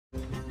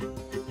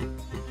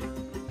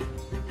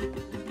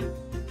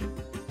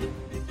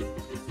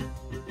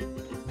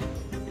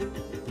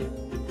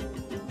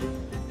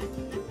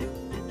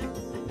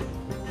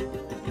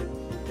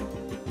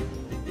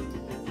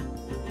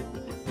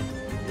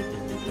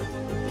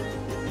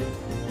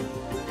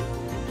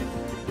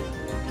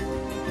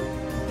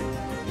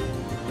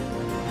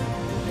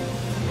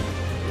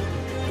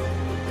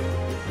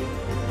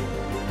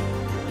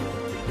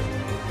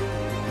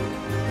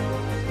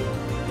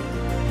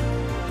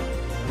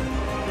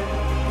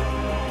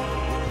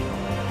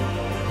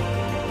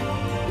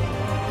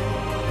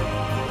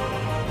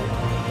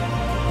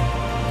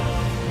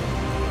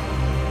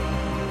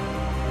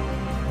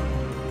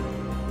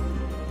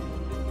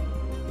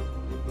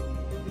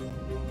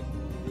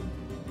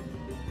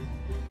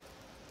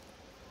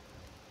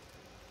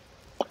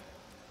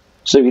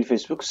Sevgili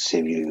Facebook,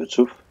 sevgili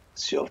YouTube,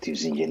 Sea of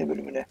Thieves'in yeni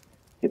bölümüne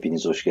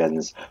hepiniz hoş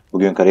geldiniz.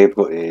 Bugün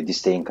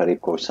Disney'in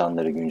Karayip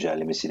Korsanları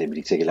güncellemesiyle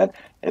birlikte gelen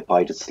A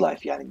Pirate's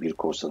Life yani Bir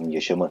Korsanın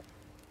Yaşamı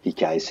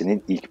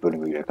hikayesinin ilk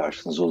bölümüyle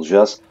karşınızda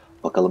olacağız.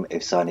 Bakalım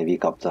efsanevi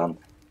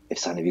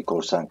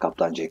korsan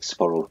Kaptan Jack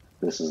Sparrow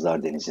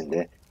Hırsızlar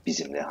Denizi'nde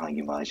bizimle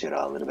hangi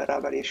maceraları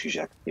beraber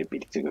yaşayacak hep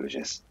birlikte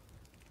göreceğiz.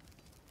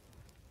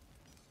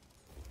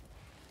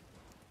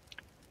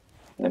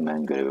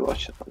 Hemen görevi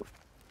başlatalım.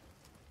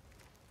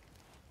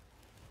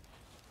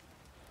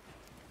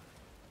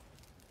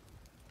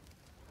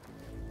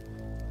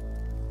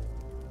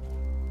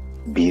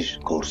 Bir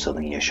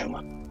korsanın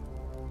yaşamı.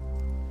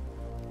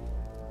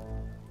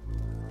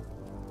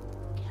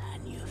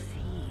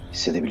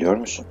 Hissedebiliyor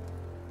musun?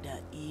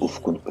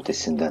 Ufkun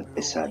ötesinden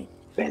esen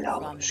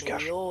belalı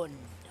rüzgar.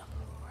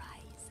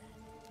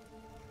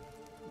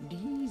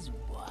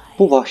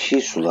 Bu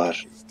vahşi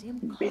sular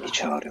beni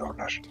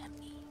çağırıyorlar.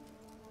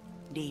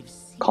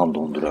 Kan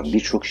donduran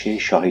birçok şeye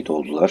şahit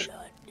oldular.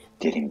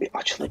 Derin bir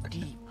açlık,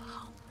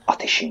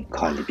 ateşin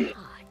kalbi.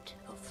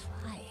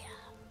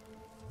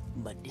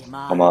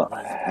 Ama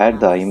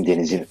her daim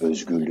denizin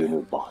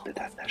özgürlüğünü vaat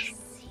edenler.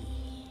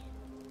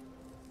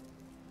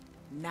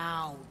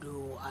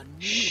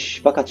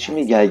 Fakat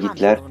şimdi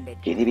gelgitler,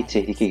 yeni bir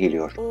tehlike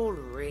geliyor.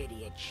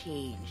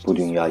 Bu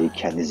dünyayı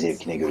kendi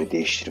zevkine göre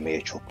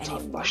değiştirmeye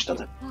çoktan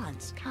başladı.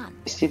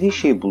 İstediği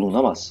şey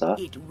bulunamazsa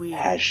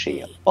her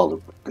şeyi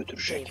alıp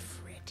götürecek.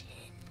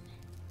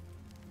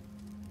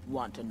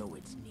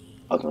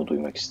 Adını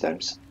duymak ister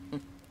misin?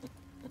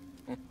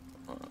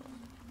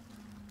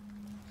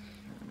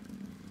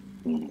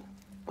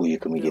 Bu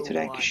yıkımı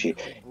getiren kişi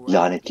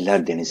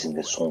lanetliler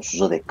denizinde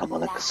sonsuza dek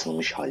kapana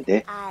kısılmış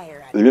halde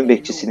ölüm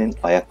bekçisinin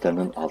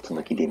ayaklarının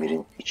altındaki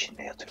demirin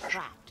içinde yatıyor.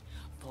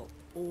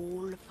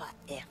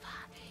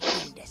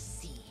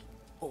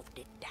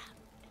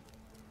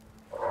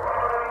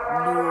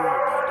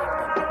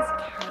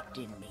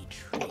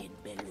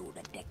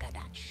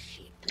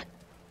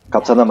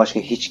 Kaptandan başka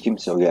hiç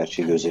kimse o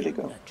gerçeği gözleriyle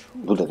görmüyor.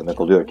 Bu da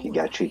demek oluyor ki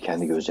gerçeği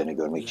kendi gözlerine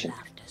görmek için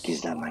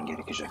gizlenmen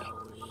gerekecek.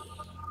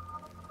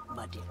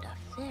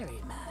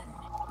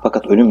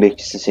 Fakat ölüm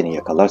bekçisi seni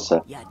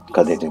yakalarsa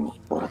kaderin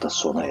orada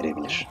sona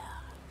erebilir.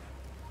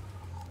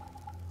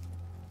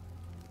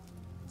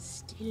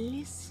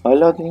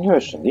 Hala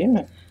dinliyorsun değil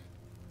mi?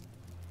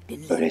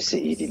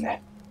 Öyleyse iyi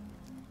dinle.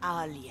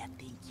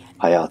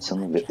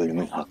 Hayatın ve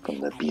ölümün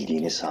hakkında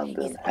bildiğini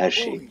sandığın her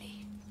şey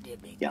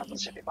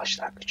yalnızca bir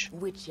başlangıç.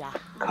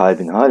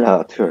 Kalbin hala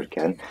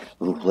atıyorken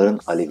ruhların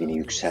alevini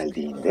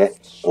yükseldiğinde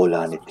o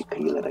lanetli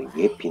kıyılara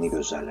yepyeni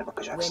gözlerle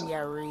bakacaksın.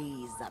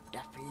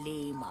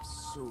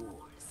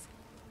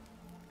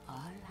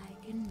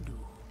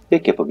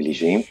 Tek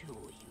yapabileceğim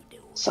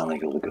sana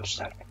yolu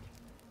göstermek.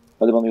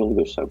 Hadi bana yolu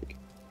göster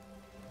bakayım.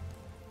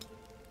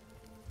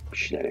 Bir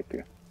şeyler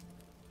yapıyor.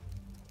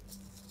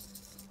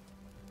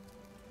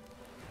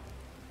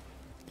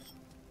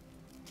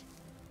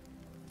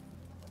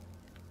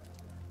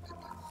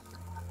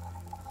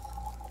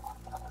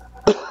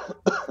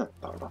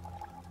 Pardon.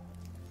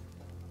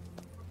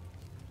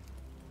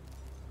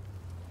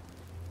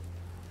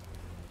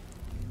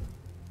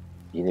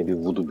 Yine bir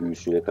voodoo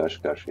büyüsüyle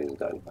karşı karşıyayız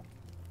galiba.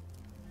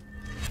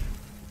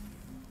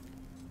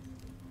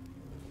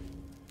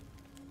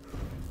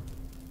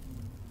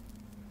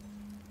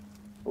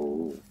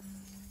 Oo.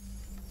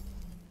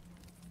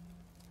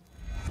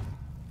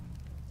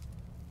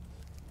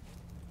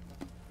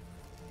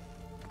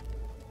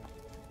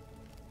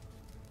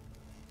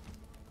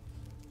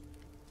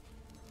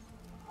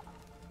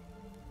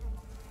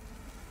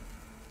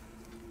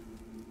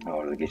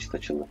 Orada geçit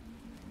açıldı.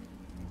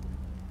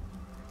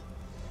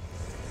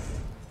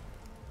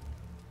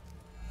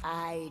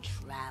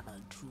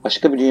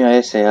 Başka bir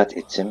dünyaya seyahat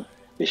ettim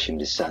ve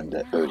şimdi sen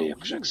de öyle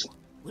yapacaksın.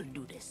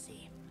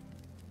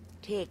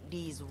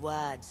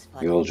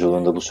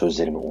 Yolculuğunda bu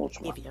sözlerimi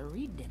unutma.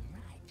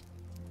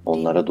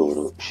 Onları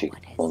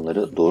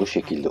doğru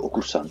şekilde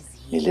okursan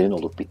nelerin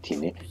olup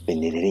bittiğini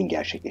ve nelerin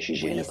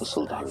gerçekleşeceğini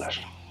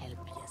fısıldarlar.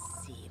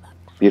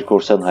 Bir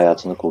korsanın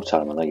hayatını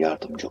kurtarmana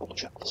yardımcı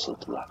olacak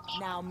fısıltılardır.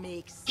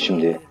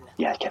 Şimdi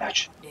yelken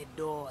aç.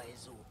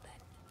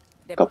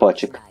 Kapı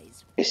açık,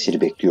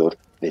 esiri bekliyor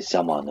ve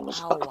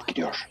zamanımız akıp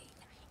gidiyor.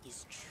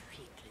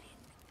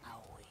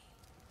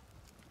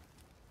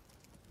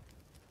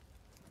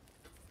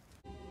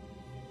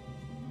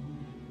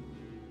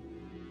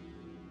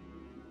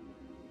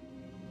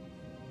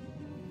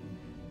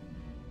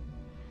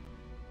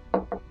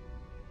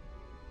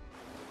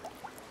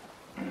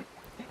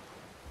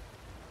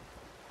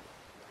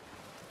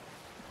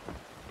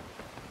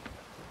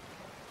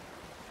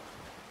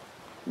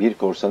 Bir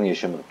korsanın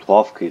yaşamı,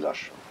 tuhaf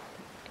kıyılar.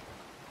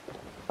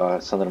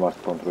 Sanırım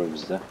artık kontrol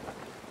bizde.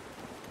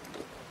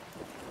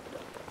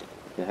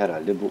 Ve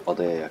herhalde bu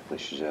adaya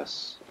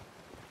yaklaşacağız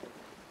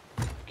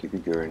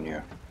gibi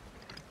görünüyor.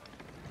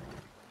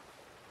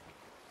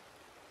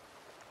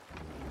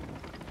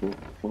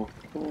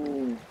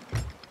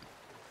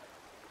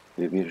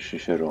 Ve bir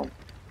şişe rom.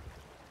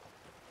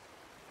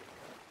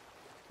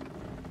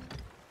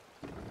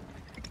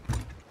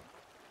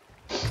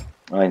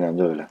 Aynen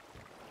de öyle.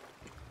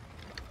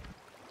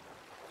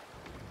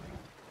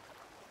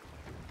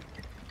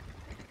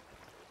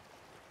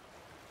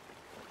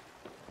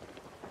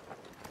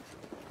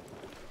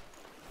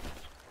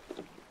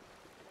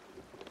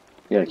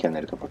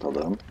 Yelkenleri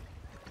kapatalım.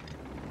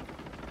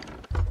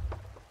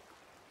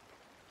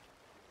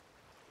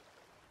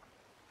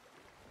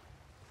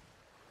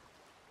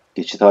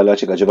 Geçit hala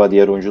açık. Acaba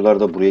diğer oyuncular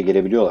da buraya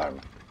gelebiliyorlar mı?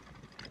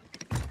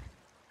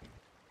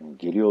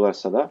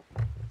 Geliyorlarsa da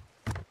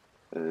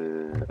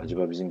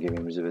acaba bizim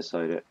gemimizi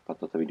vesaire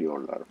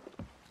patlatabiliyorlar mı?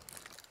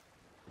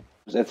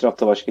 Biz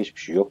etrafta başka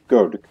hiçbir şey yok.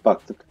 Gördük,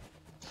 baktık.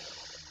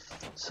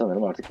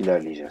 Sanırım artık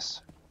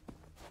ilerleyeceğiz.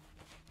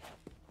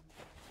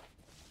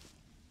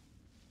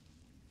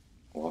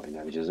 Oha,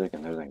 ilerleyeceğiz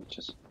derken nereden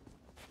gideceğiz?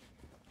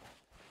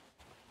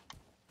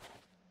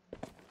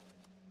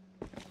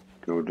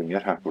 Gördüğüm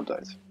yer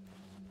buradaydı.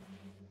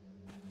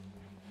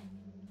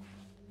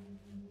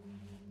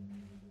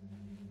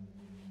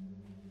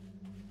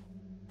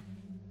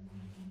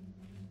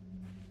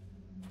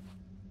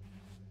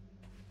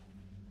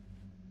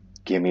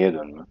 Gemiye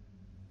dönme.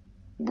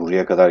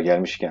 Buraya kadar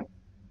gelmişken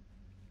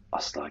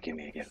asla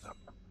gemiye geri dönme.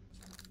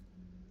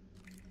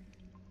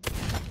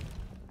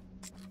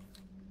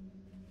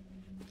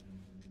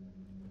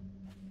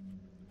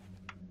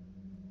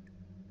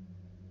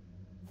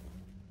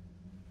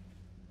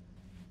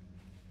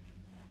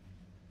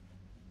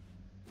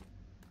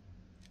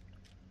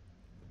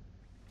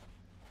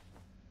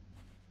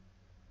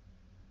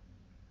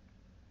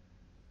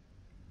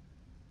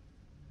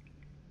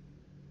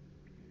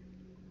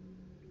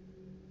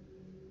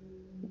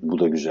 Bu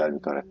da güzel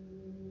bir kare.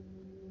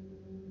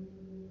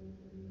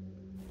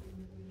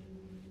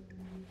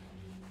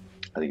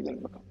 Hadi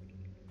gidelim bakalım.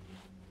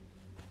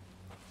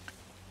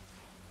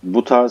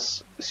 Bu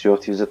tarz Sea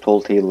of Thieves'de Tall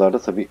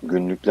Tale'larda tabii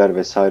günlükler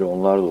vesaire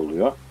onlar da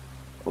oluyor.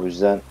 O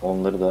yüzden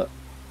onları da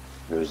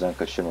gözden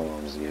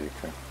kaçırmamamız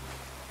gerekiyor.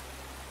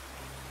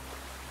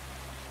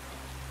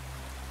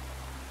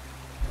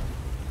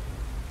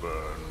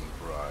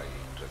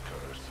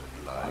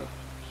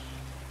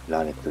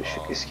 Lanetli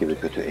ışık, eski ve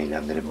kötü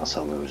eylemlerin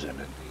masalları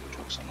üzerine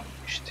çok zaman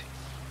geçti.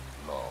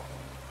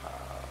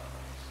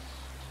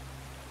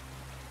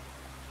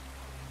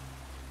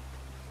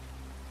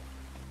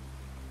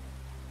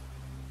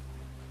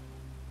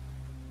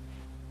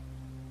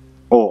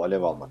 O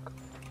alev almak.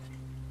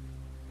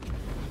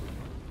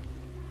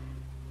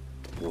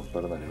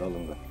 Ruhların alevi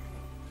alındı.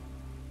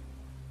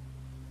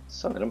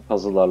 Sanırım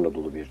puzzle'larla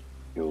dolu bir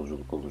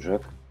yolculuk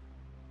olacak.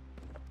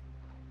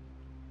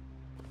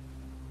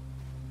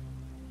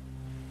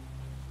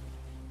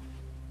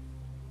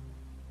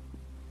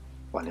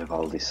 Alev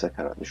aldıysak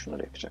herhalde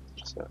şunları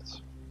yapacaktır.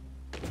 Evet.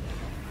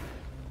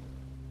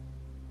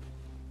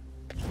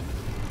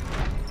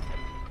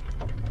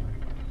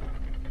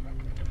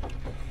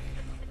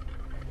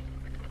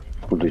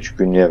 Burada hiç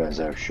günlüğe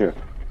benzer bir şey yok.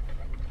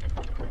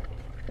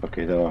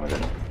 Okey, devam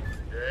edelim.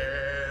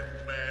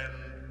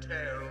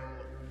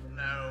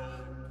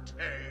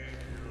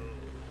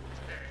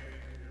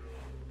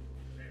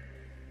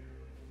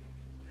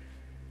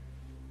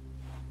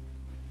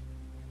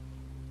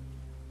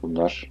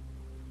 Bunlar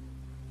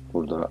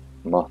burada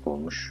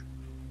mahvolmuş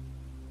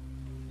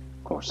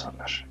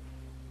korsanlar.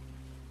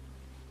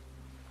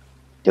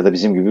 Ya da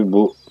bizim gibi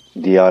bu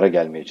diyara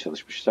gelmeye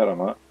çalışmışlar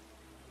ama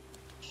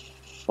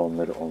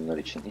sonları onlar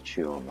için hiç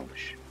iyi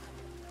olmamış.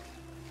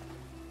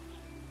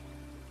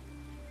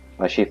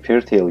 Her şey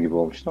Fairy Tail gibi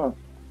olmuş değil mi?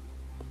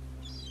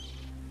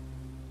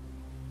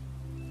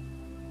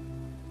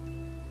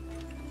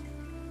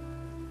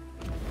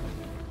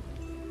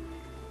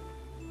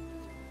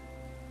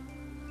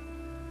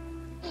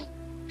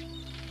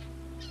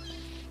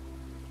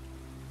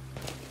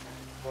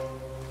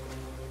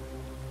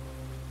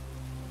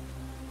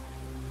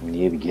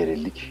 Niye bir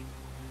gerildik?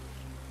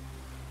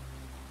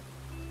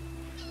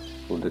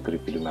 Burada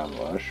Creepy Man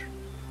var.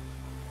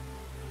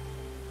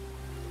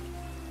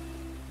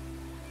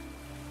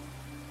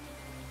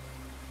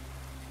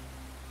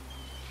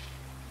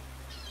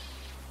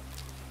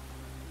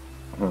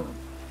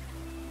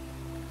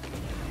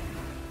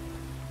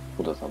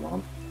 Bu da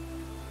tamam.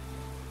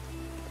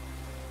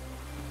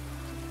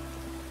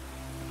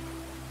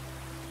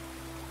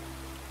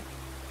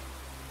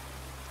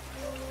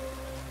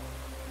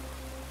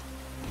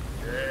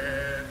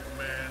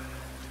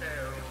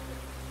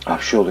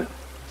 bir şey oluyor.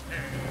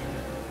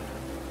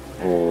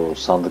 O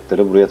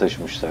sandıkları buraya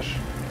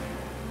taşımışlar.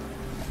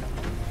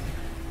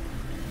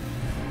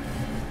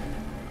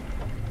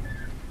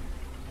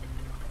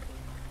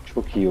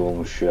 Çok iyi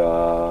olmuş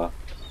ya.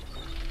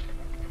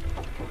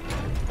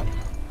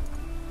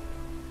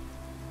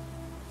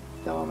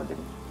 Devam edelim.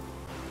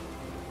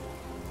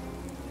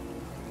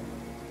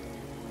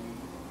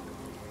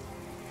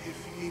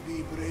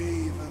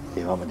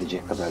 Devam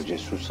edecek kadar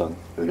cesursan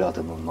ölü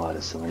adamın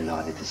mağarasının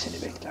laneti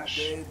seni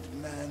bekler.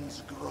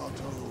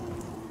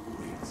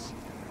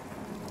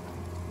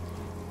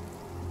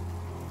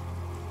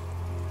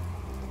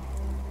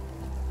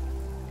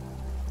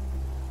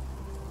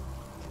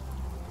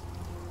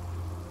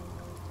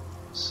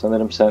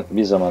 Sanırım sen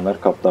bir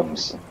zamanlar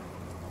kaplanmışsın.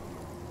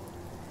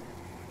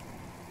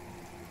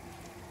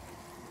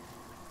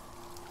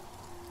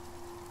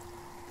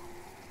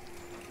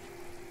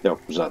 Yok,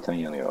 bu zaten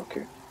yanıyor,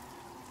 okey.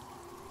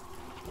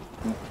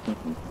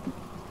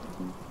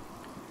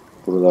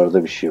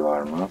 Buralarda bir şey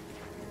var mı?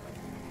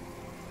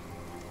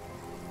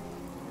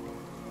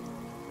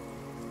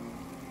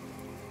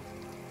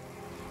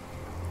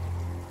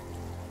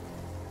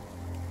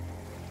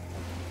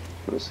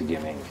 Burası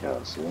gemi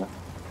enkazı.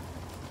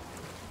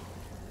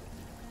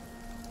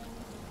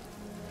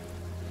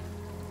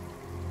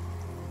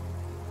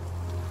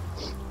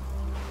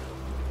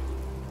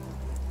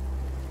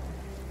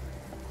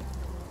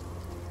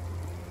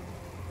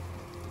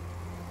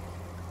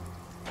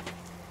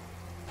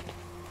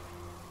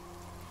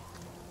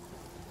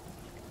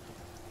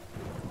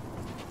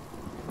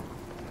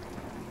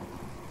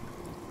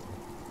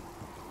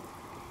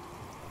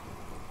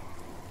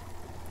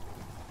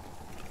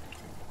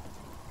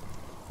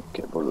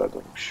 Okey, buralarda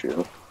bir şey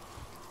yok.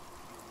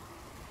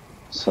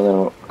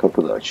 Sanırım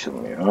kapı da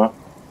açılmıyor.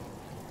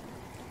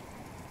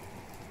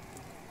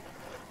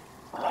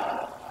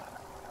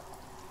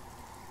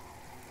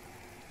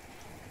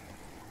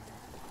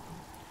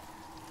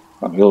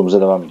 Tamam,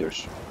 yolumuza devam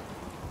ediyoruz.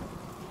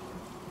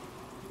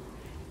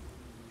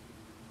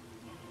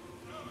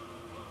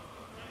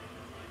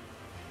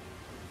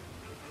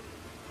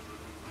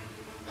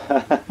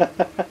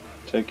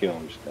 Çok iyi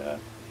olmuş ya.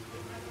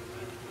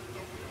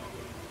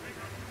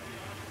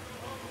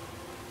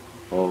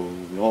 Oh,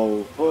 oh,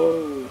 oh.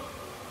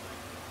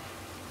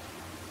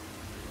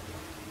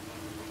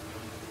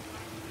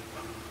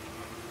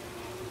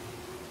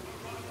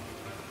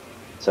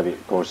 Tabii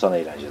korsan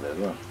eğlenceleri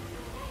değil mi?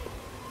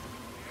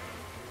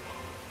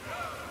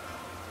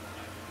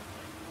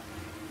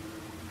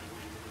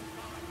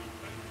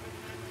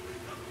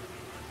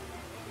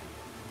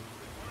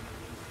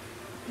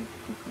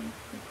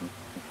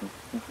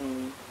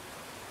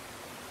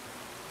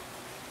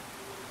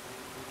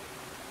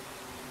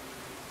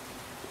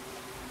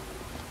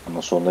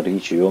 Ama sonları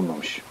hiç iyi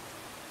olmamış.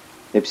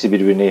 Hepsi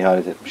birbirine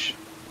ihanet etmiş.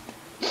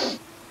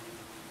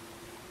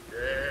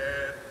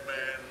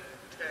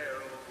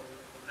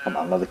 Ama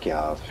anladık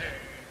ya.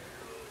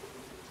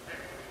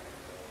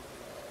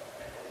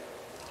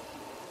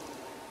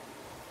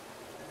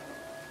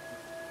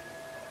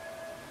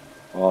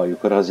 Aa,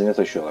 yukarı hazine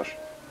taşıyorlar.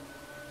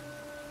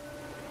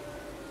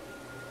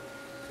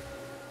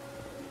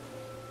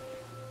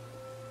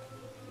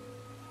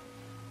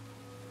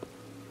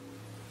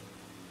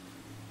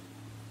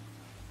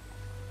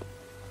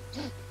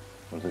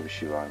 Burada bir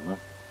şey var mı?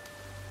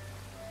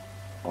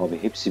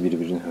 Abi hepsi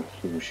birbirine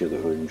öldürmüş ya da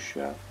ölmüş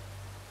ya.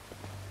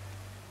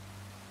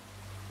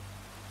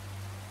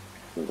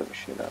 Burada bir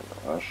şeyler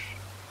de var.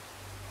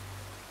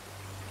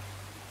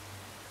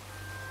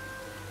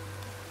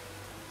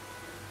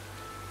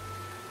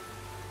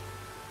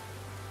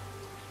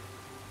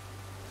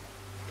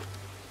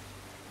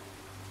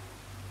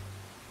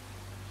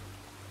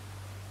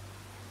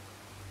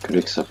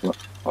 Kürek sapı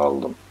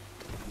aldım.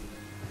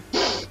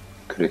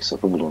 Kürek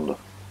sapı bulundu.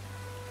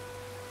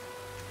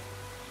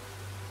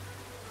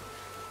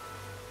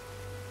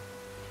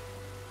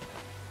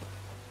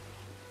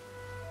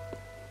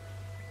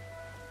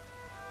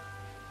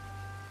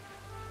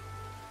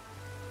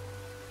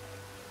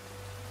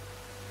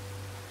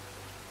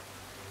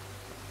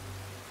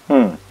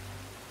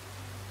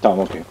 Tamam,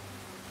 okey.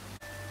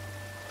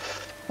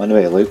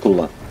 Manuela'yı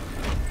kullan.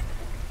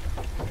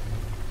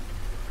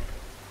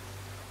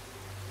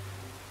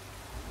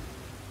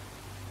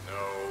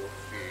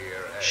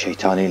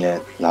 Şeytaniyle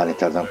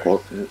lanetlerden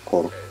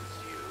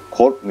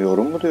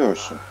korkmuyorum mu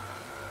diyorsun?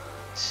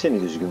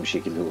 Seni düzgün bir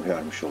şekilde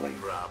uyarmış olayım.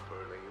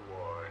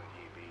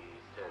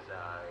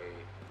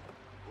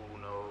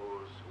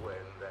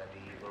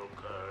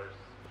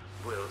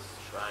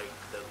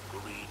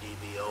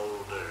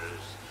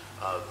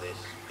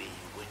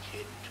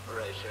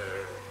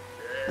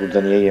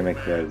 Burada niye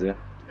yemek verdi?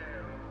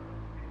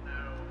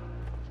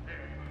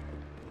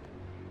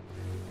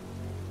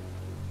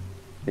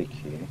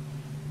 Peki.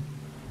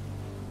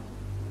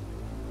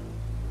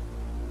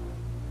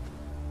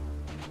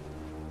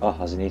 Ah,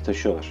 hazineyi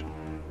taşıyorlar.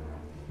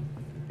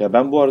 Ya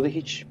ben bu arada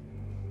hiç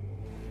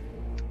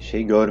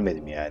şey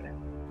görmedim yani.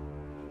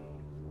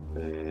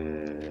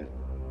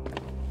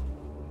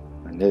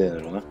 Ne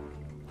denir ona?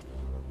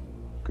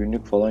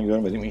 Günlük falan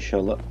görmedim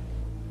inşallah.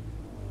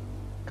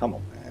 Come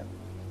on man.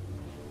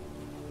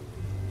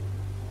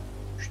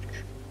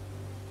 Düştük.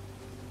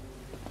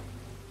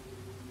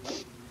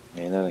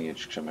 Nereden geri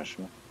çıkacağım ben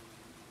şimdi?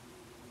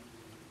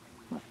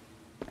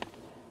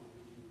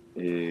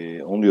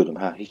 Onu diyordum.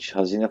 Ha, hiç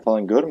hazine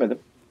falan görmedim.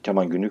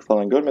 Aman günlük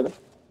falan görmedim.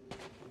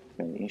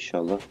 Yani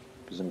inşallah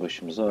bizim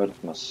başımızı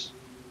ağrıtmaz.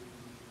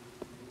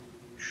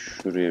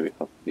 Şuraya bir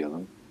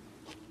atlayalım.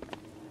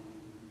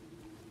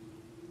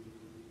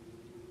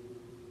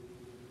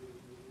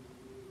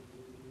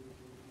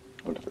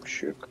 Orada da bir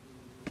şey yok.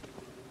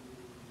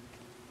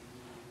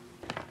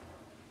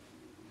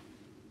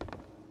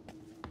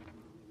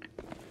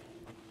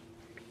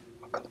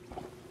 Bakalım.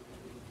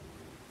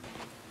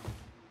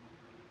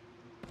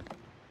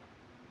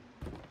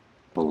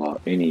 Vallahi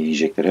en iyi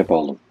yiyecekleri hep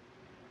aldım.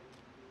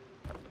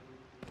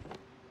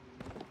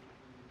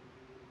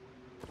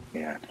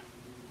 Yani.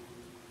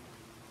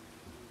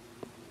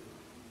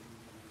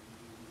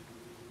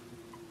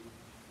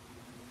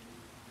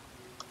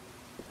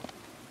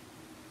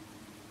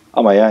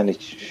 Ama yani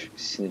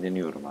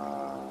sinirleniyorum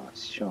ha.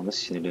 Şu anda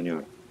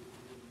sinirleniyorum.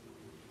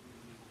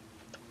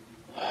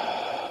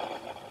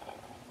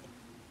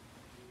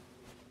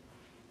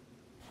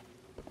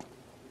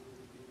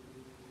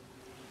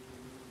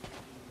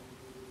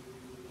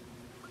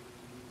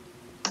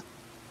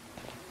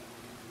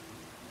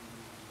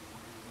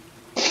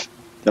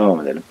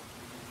 Devam edelim.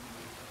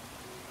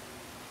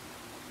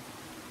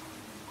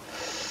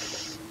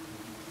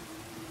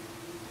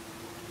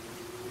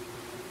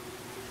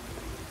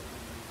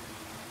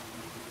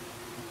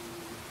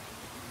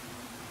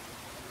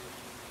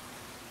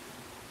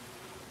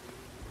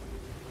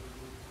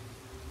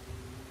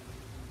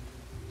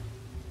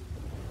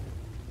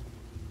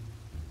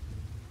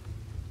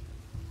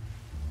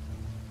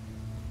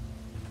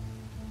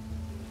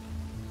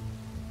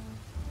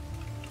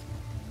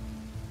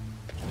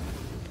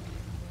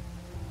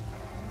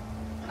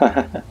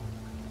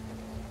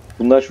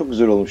 Bunlar çok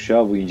güzel olmuş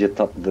ya, bu ince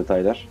tatlı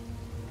detaylar.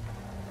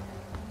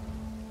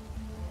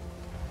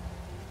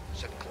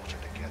 Sit closer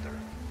together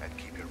and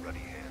keep your ruddy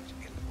hands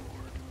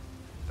inboard.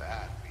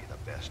 That be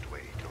the best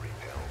way to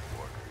repel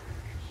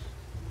porters.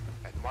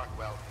 And mark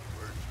well the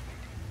words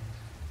meeting.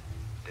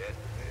 Dead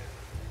men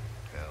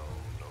tell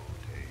no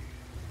tales.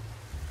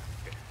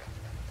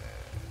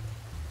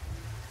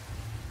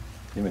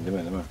 Değil mi, değil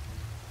mi, değil mi?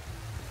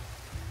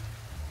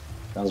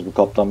 Yalnız bu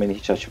kaptan beni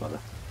hiç açmadı.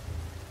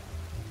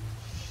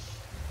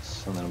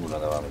 Sanırım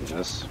buradan devam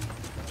edeceğiz.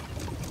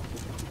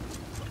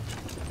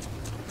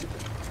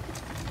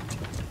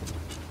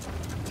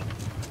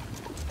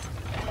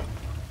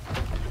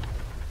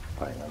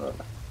 Aynen öyle.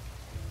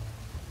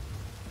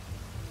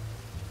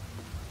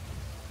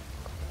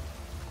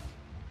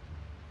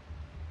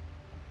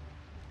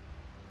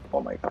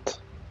 Oh my god.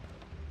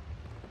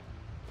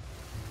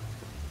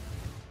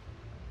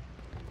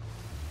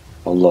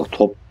 Allah,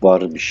 top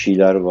var, bir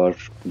şeyler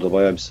var. Burada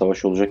bayağı bir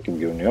savaş olacak gibi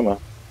görünüyor ama.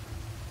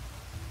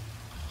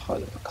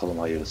 Hadi bakalım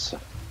hayırlısı.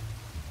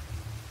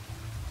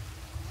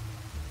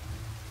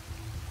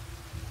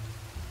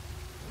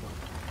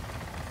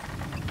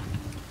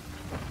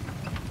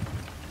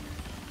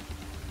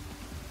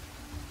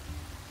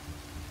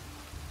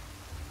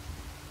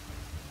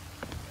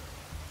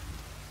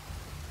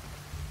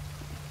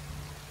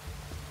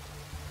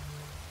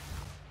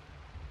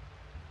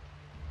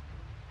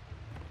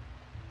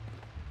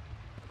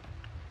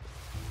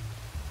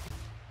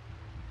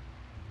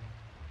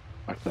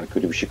 Artık daha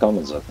kötü bir şey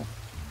kalmadı zaten.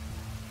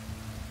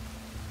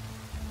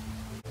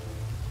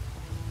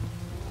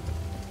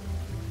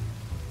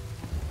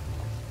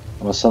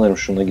 Ama sanırım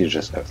şuna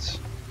gireceğiz, evet.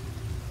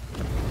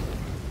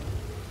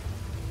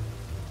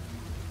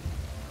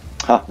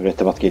 Ha,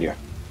 mürettebat geliyor.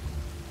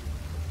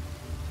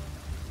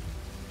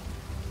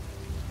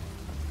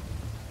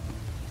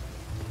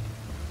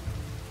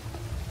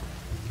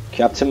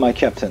 Captain, my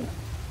captain.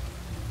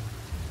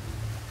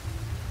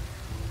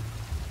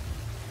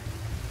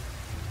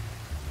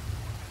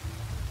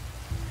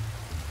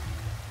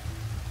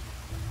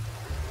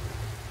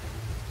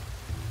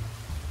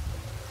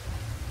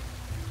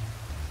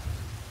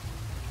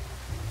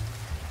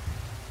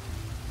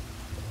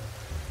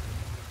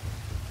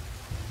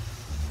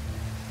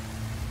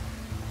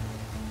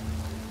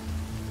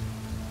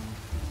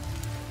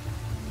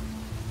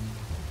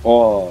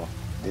 Oo,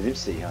 dedim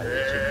size ihanet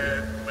edecek diye.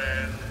 Dead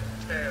men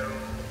tell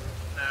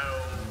no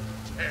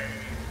tale.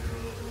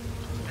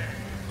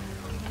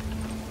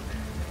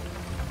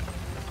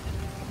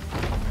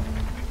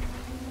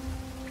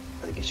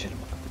 Hadi geçelim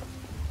bakalım.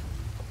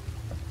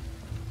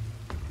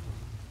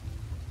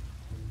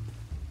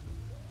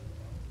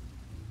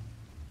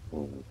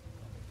 Oo.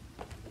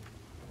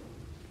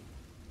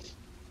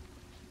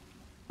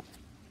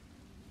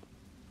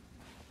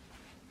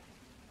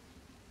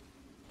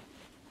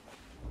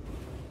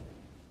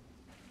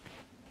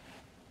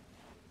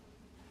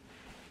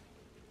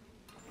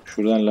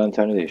 Şuradan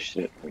lanterni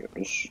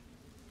değiştiremiyoruz.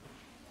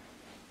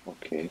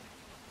 Okey.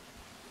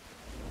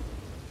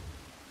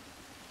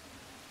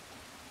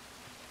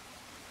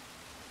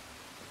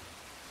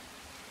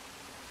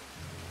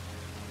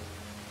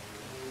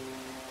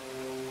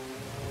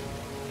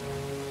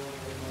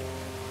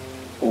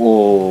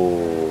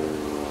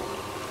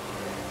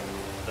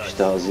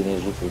 işte hazineyi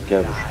zıplık gel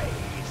vur.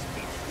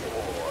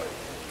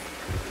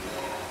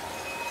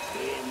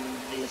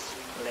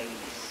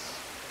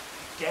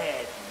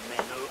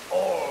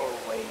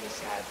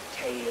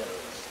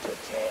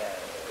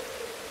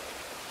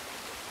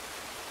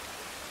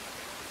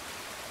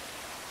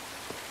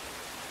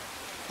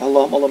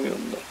 Allah'ım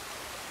alamıyorum da.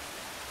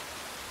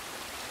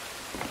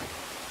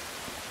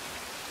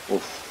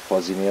 Of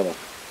hazineye bak.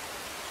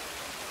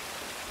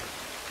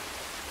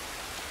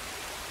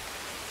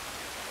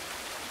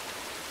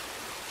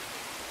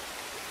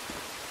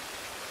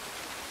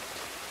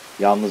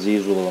 Yalnız iyi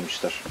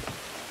zulalamışlar.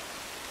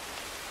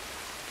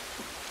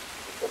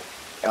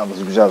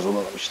 Yalnız güzel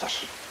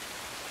zulalamışlar.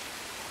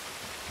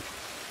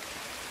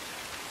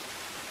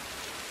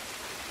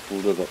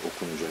 Burada da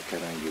okunacak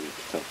herhangi bir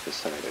kitap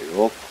vesaire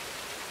yok.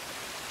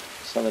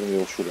 Sanırım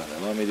yol şuradan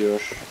devam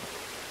ediyor.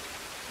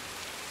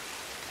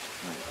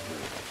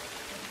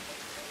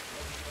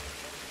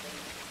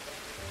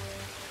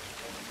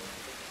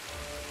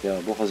 Ya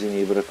bu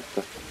hazineyi bırakıp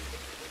da...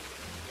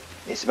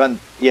 Neyse ben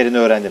yerini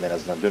öğrendim en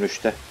azından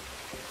dönüşte.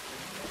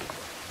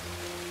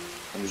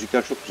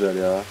 Müzikler çok güzel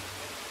ya.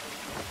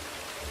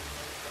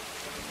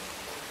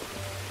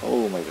 Oh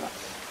my god.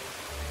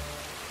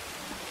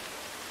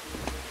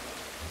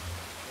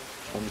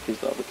 Son bir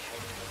kez daha bak.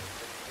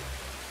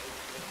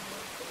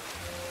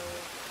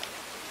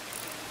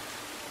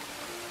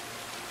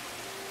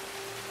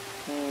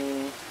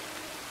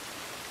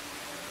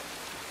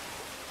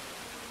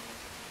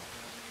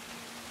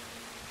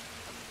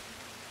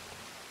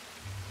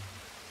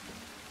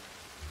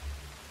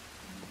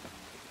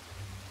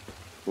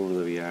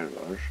 Burada bir yer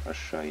var.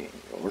 Aşağıya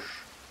iniyor.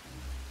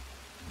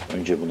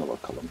 Önce buna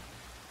bakalım.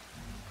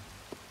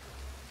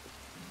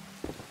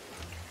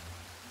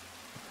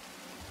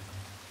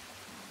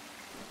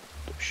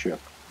 Burada bir şey yok.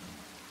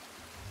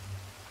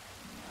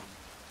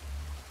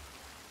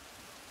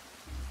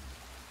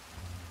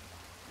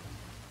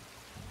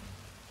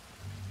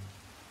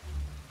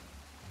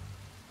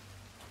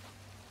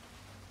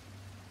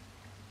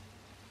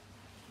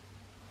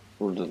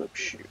 Burada da bir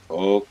şey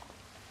yok.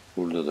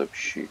 Burada da bir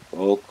şey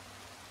yok.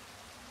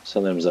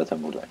 Sanırım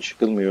zaten buradan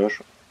çıkılmıyor.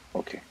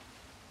 Okey.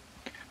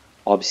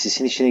 Abi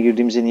sisin içine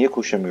girdiğimizde niye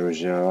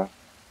koşamıyoruz ya?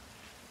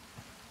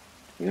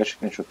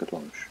 Gerçekten çok kötü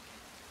olmuş.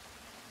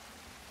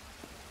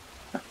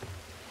 Heh.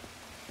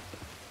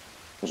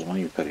 O zaman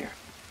yukarıya.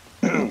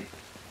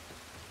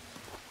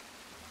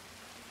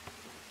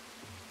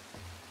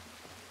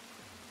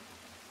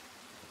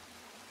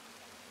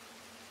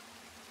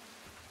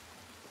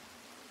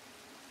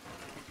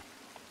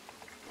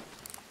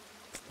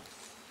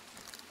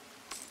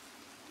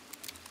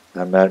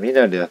 Ben mermiyi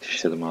nerede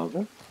ateşledim abi?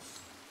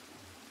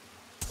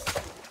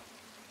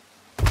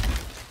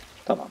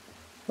 Tamam.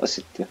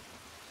 Basitti.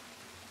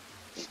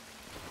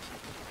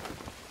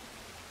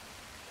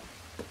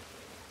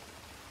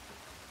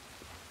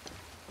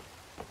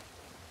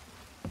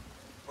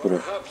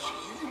 Perhaps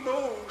he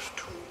knows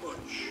too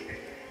much.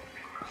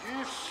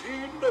 You've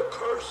seen the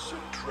cursed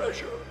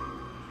treasure.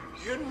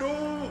 You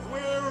know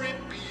where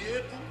it be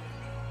hidden.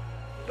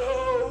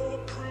 Now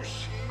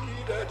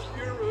proceed at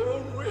your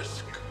own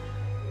risk.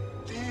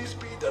 These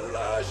be the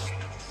last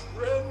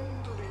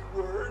friendly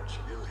words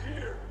you'll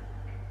hear.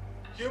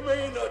 You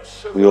may not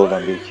survive. Bu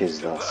yoldan bir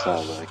kez daha sağ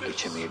olarak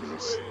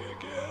geçemeyebiliriz.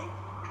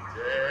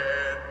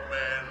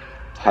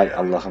 Hay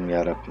Allah'ım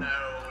yarabbim.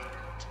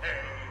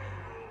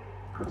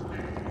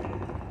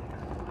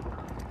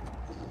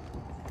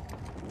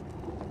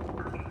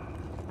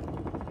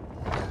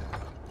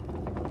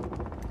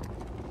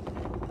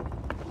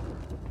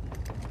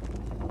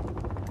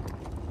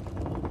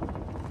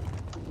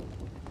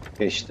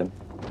 Geçtim.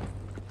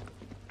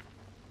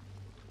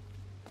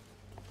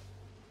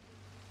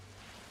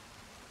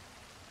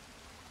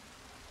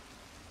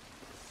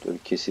 Dur,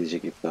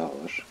 kesilecek ip daha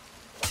var.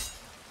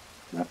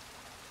 Ne?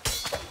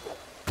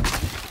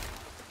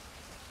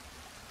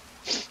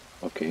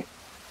 Okey.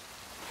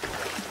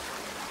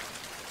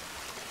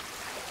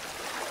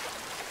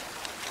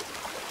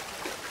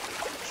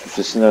 Su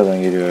sesi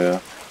nereden geliyor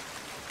ya?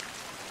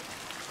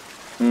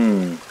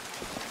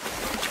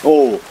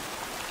 Oo.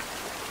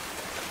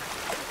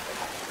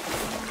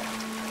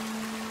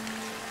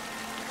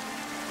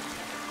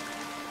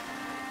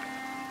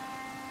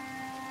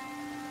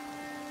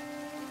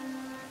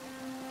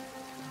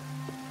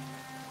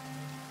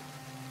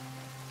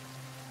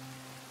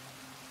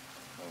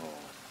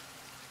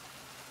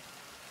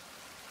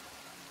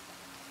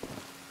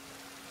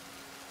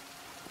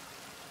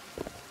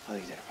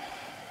 Hadi gidelim.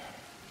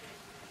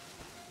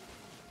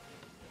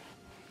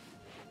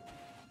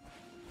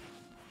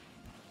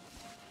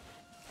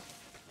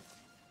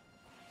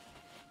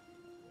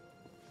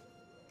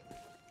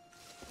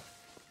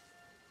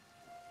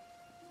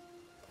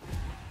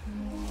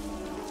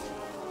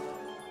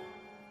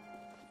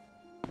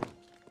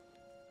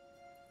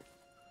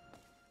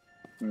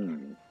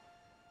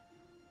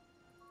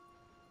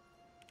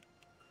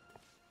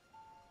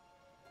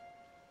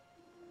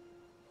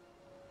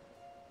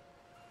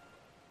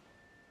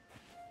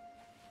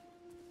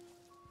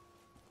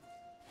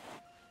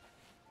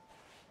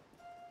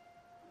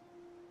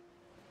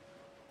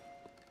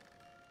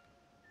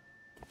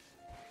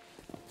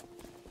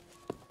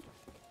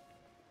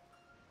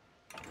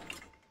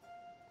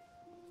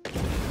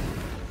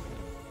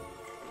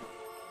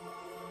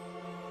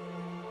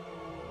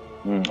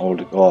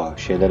 Orada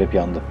şeyler hep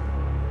yandı.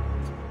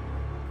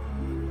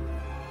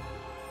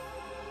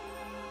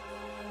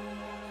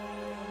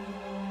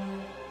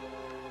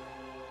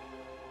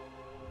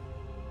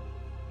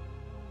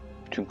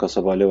 Bütün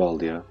kasaba alev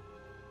aldı ya.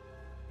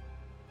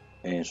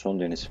 En son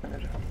deniz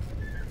feneri.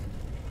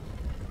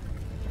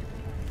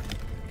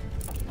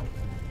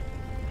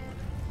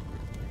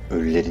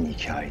 Ölülerin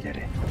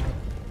hikayeleri.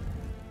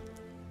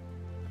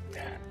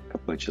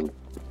 Kapı açıldı.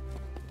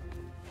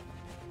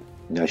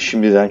 Ya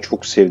şimdiden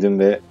çok sevdim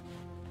ve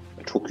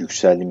çok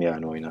yükseldim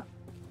yani oyuna.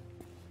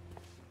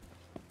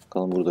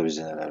 Bakalım burada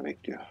bizi neler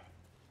bekliyor.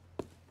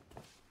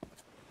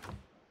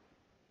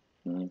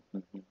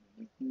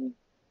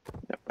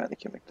 Ya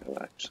bendeki yemekler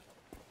var güzel.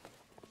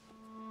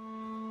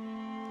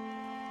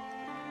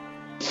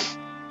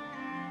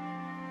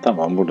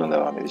 Tamam, buradan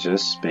devam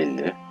edeceğiz.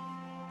 Belli.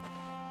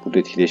 Burada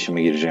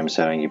etkileşime gireceğimiz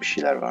herhangi bir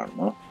şeyler var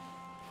mı?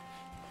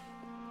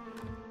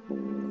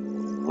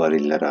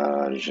 Variller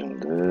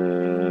haricinde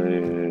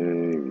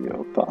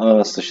yok.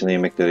 Ananas dışında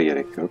yemeklere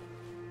gerek yok.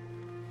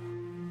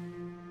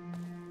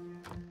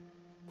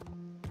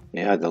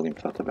 Hadi alayım,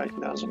 tahta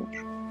belki lazım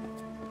olur.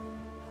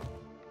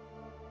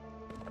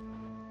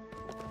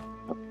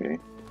 Okay.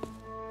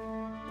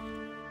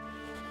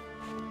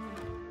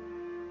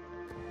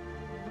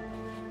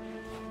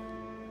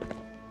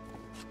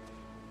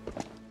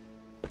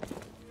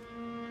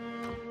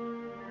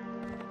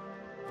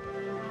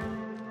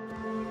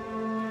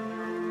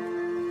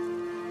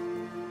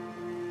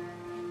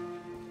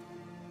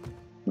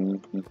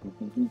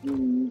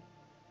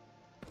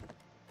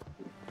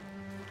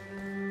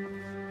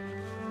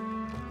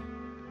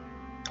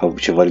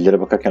 Abi varillere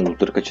bakarken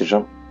lootları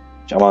kaçıracağım.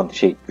 Aman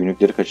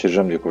günlükleri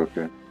kaçıracağım diye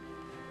korkuyorum.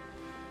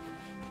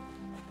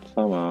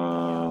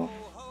 Tamam.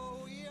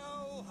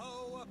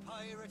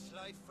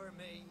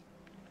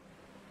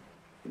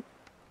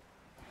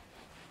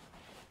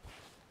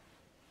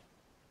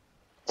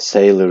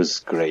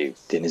 Sailor's Grave,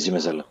 denizci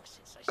mezarlığı.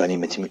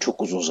 Ganimetimi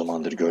çok uzun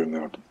zamandır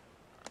görmüyordum.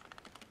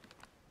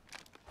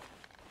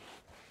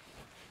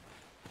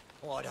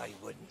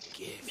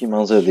 Bir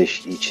manzara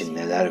değişikliği için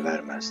neler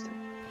vermezdim.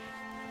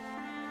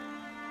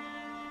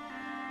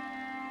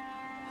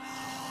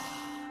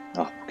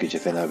 Ah, bu gece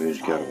fena bir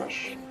rüzgar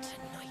var.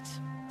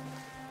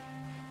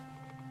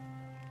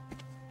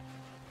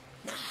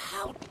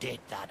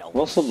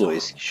 Nasıl o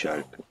eski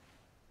şarkı?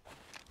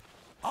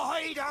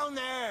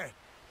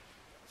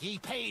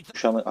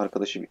 Şu an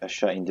arkadaşı bir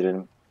aşağı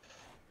indirelim.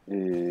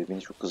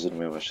 Beni çok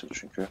kızdırmaya başladı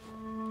çünkü.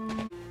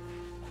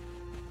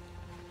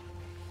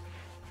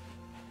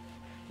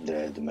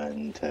 Dead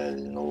man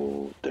tell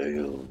no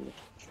tale.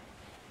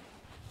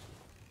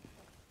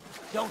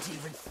 Don't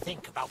even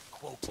think about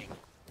quoting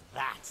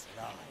that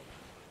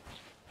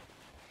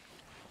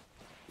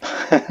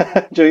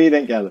line. Çok iyi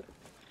denk geldi.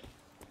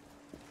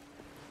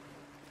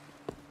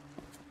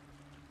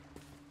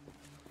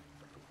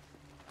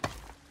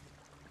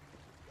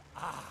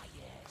 Ah,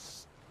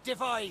 yes.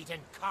 Divide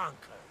and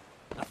conquer.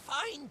 A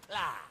fine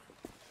plan.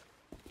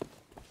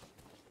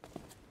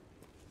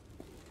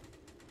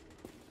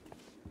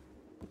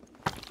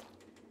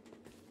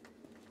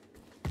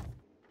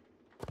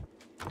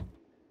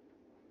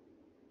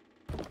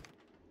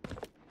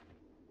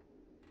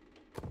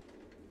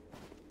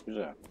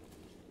 Güzel.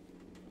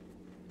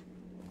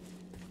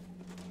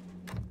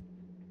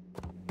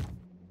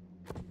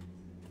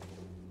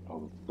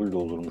 Abi full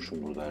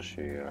doldurmuşum burada her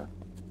şeyi ya.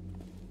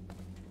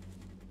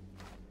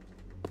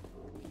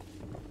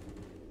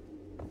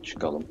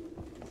 Çıkalım.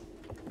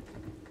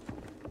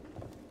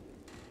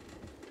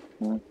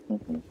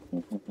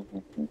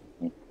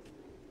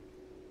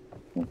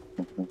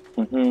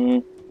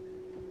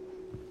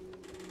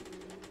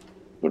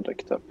 Burada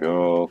kitap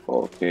yok.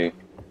 Okey.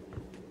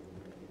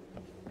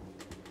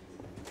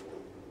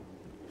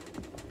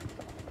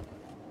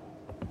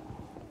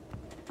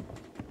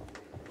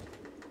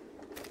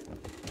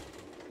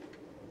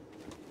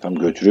 Tam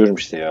götürüyorum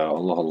işte ya.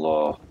 Allah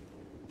Allah.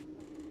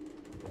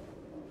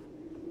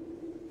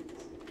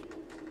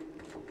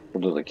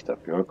 Burada da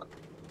kitap yok.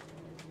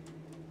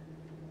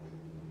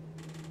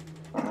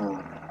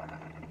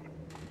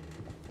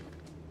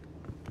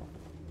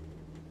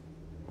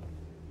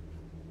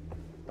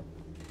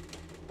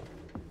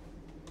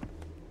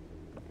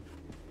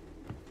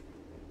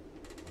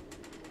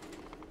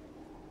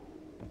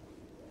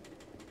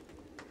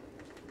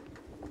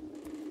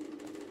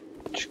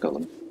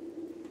 Çıkalım.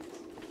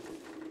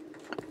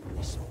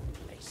 This old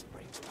place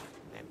brings back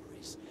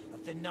memories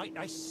of the night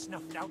I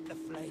snuffed out the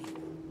flame.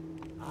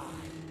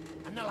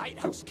 Aye, and the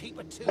lighthouse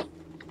keeper too.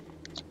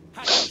 I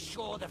was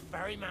sure the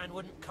ferryman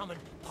wouldn't come and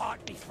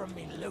part me from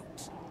me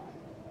loot.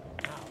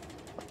 Now,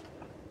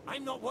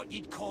 I'm not what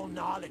you'd call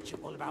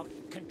knowledgeable about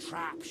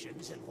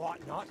contraptions and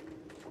whatnot.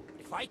 But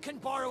if I can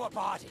borrow a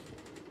body,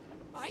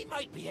 I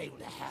might be able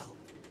to help.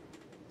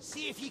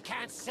 See if you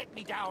can't set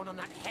me down on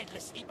that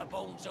headless heap of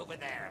bones over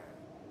there.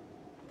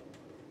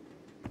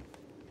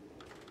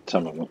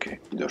 Tamam, okey.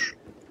 Dur.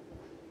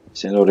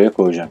 Seni oraya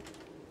koyacağım.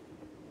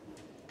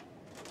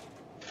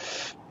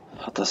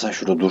 Hatta sen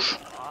şurada dur.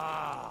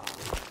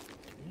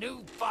 New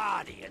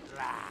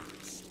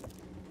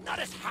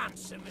as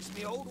handsome as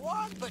me old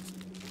one, but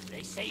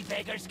they say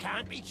beggars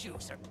can't be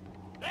choosers.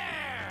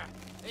 There!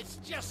 It's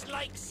just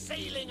like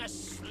sailing a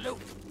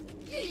sloop.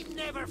 You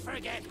never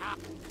forget how...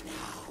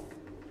 Now,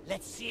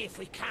 let's see if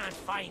we can't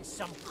find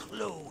some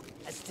clue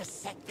as to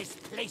set this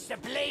place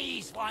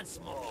ablaze once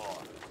more.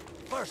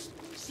 First,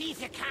 see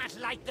if you can't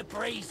light the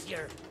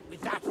brazier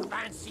with that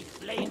fancy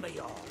flame of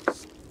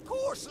yours. Of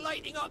course,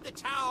 lighting up the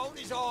town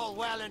is all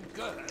well and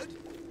good,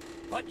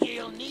 but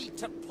you'll need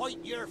to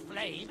point your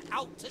flame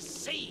out to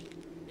sea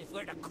if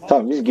we're to call...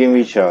 Tamam, biz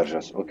gemiyi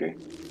çağıracağız. Okey.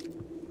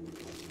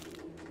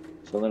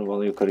 Sanırım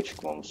bana yukarı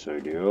çıkmamı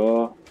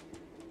söylüyor.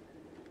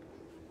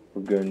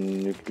 Bu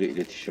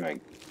gönüllülükle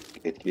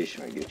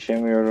etkileşime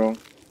geçemiyorum.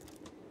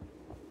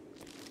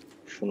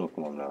 Şunu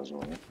okumam lazım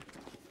onu.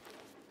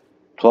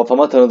 Tuhaf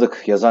ama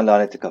tanıdık. Yazan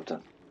lanetli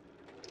kaptan.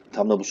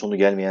 Tam da bu sonu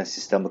gelmeyen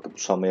sistem bakıp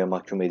usanmaya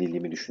mahkum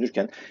edildiğimi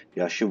düşünürken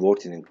yaşlı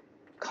Vorti'nin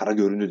kara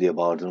göründü diye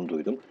bağırdığını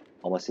duydum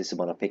ama sesi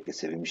bana pek de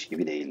sevinmiş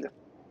gibi değildi.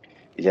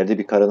 İleride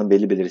bir karanın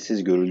belli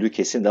belirsiz görüldüğü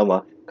kesindi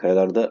ama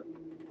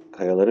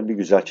kayaları bir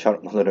güzel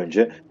çarpmadan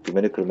önce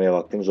dümeni kırmaya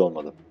vaktimiz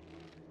olmadı.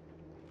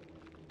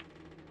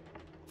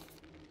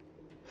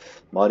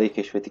 Mağarayı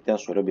keşfettikten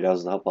sonra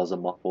biraz daha fazla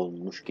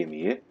mahvolmuş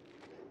gemiyi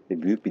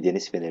ve büyük bir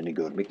deniz fenerini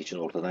görmek için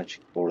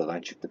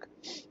oradan çıktık.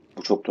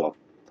 Bu çok tuhaf.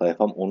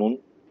 Tayfam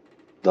onun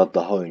da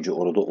daha önce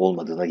orada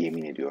olmadığına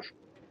yemin ediyor.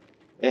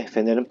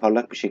 Fenerin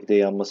parlak bir şekilde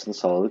yanmasını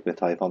sağladık ve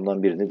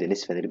tayfamdan birini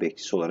deniz feneri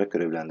bekçisi olarak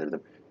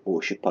görevlendirdim. O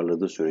ışık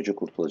parladığı sürece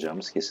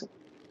kurtulacağımız kesin.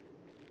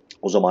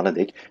 O zamana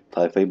dek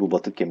tayfayı bu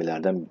batık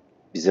gemilerden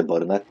bize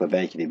barınak ve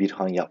belki de bir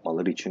han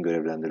yapmaları için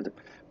görevlendirdim.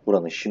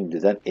 Buranın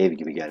şimdiden ev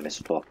gibi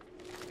gelmesi tuhaf.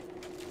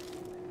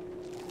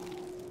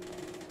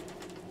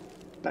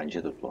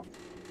 Bence de tuhaf.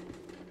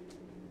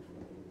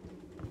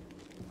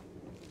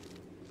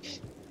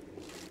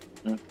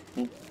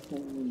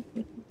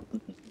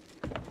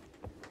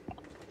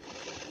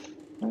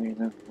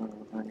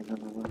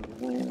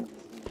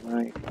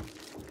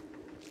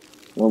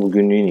 Ama bu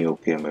günlüğü niye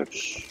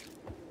okuyamıyoruz?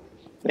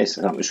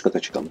 Neyse, tamam, üst kata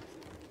çıkalım.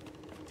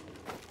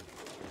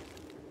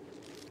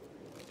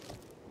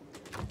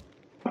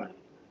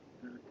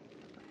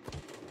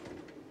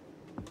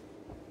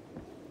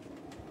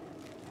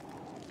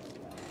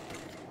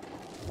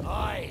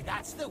 Aye,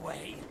 that's the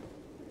way.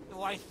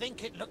 Though I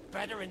think it looked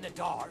better in the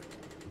dark.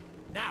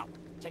 Now,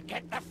 to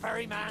get the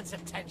ferryman's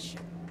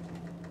attention.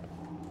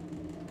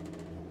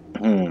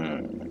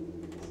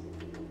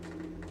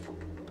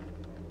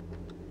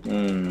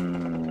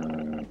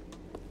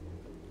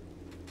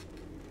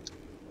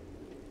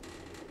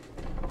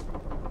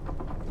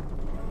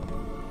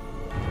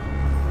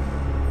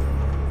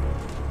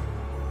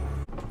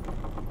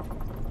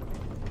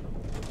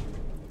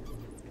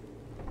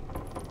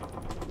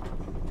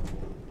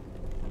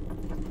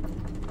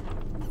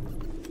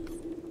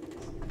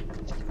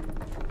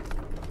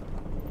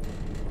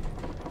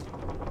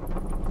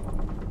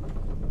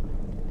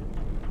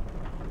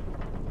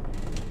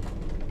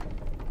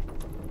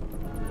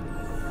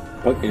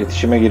 Bak,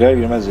 iletişime girer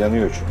girmez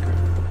yanıyor çünkü.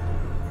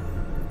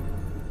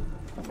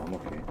 Tamam,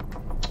 okey.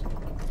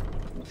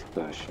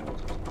 Bir daha aşağı.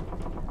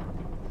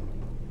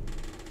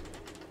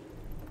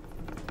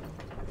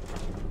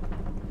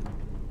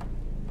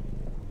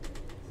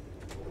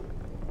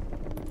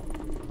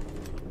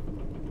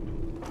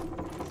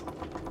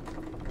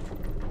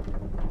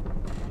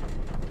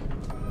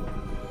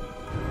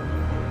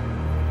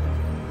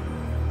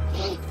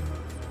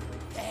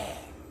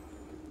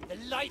 The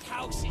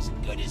lighthouse is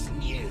good as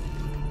new.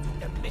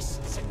 The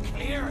mists are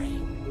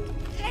clearing.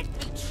 Let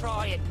me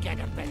try and get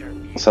a better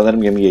view.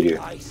 Sanırım gemi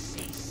geliyor. I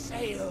see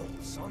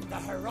sails on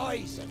the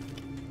horizon.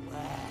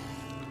 Well,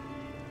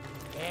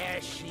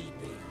 there she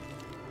be.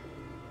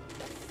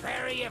 The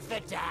ferry of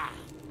the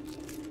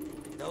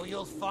damned. Though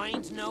you'll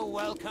find no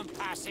welcome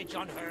passage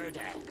on her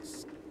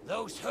decks.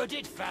 Those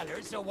hooded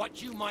fellers are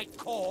what you might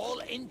call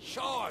in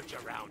charge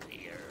around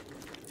here.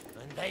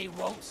 And they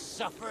won't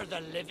suffer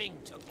the living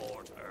to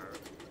board her.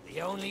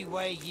 The only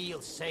way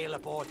ye'll sail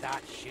aboard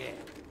that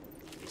ship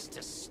is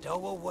to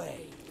stow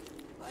away.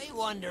 I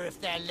wonder if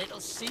their little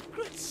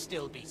secrets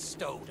still be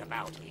stowed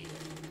about here.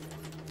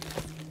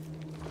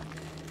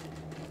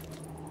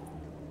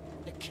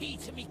 The key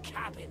to me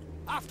cabin,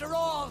 after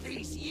all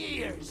these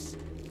years.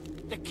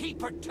 The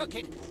keeper took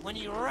it when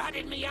he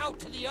ratted me out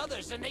to the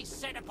others and they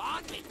set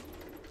upon me.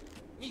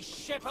 Me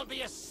ship'll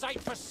be a sight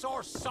for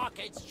sore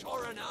sockets,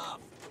 sure enough.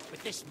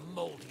 But this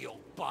moldy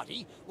old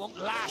body won't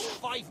last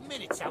 5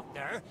 minutes out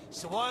there,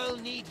 so I'll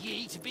need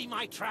ye to be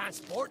my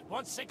transport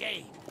once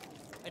again.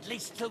 At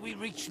least till we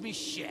reach me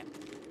ship.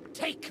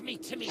 Take me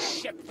to me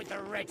ship with the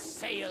red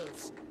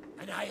sails,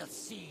 and I'll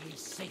see ye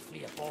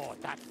safely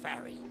aboard that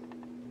ferry.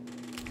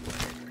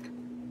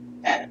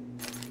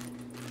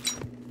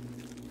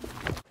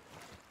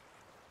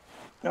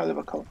 Hadi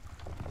bakalım.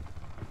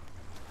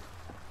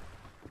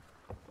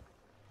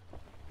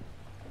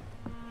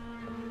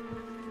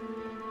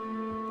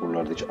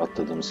 Buralarda hiç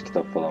atladığımız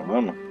kitap falan var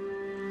mı?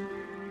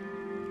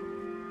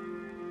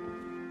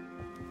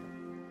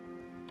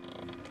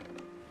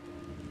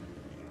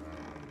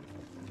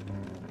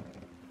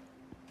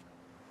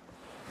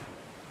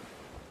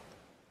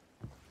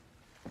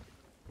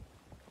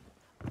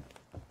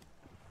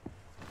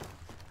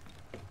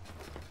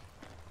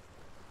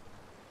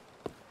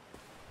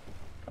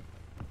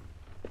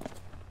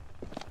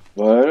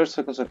 Hayır,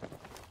 sakın sakın.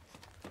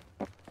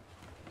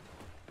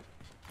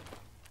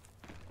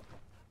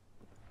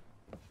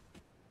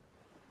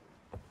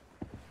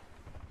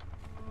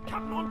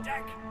 Captain on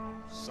deck.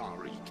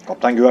 Sorry.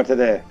 Kaptan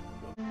güvertede.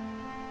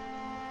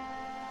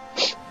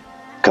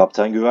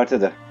 Kaptan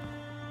güvertede.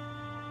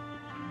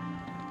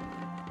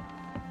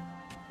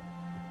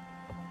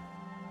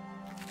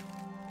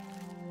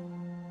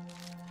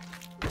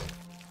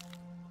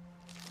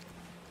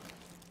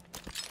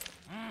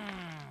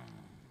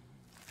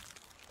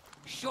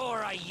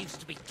 Sure, I used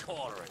to be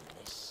taller than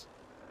this.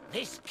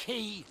 This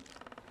key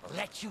will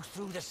let you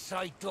through the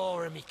side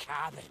door of me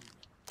cabin.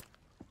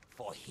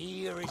 For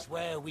here is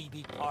where we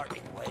be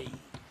parting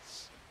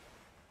ways.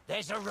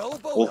 There's a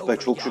rowboat Oh be, over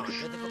çok yonder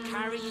şükür. that'll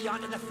carry you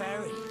onto the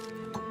ferry.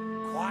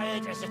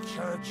 Quiet as a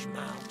church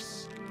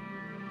mouse.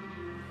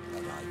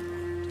 But I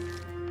wonder,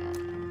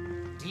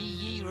 do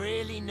ye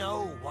really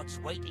know what's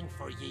waiting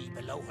for ye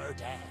below her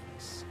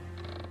decks?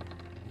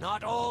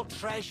 Not all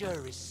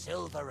treasure is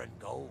silver and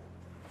gold.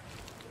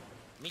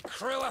 Me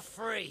crew are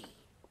free,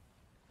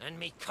 and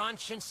me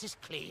conscience is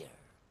clear.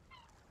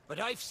 But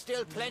I've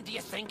still plenty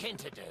of thinking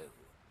to do.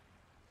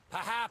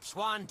 Perhaps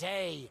one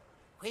day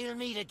we'll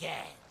meet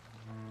again.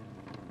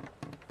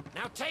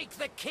 Now take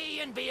the key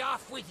and be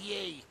off with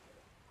ye,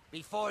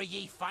 before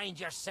ye find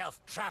yourself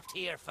trapped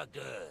here for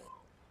good.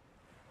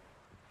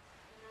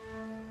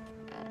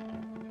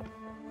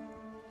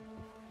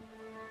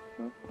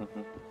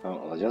 Tamam,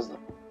 alacağız da.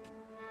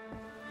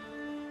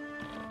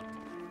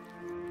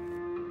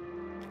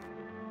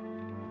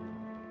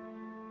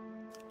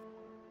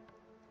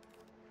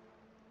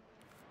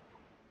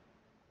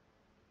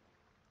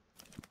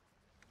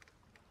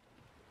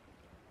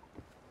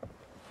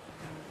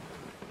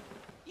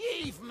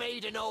 You've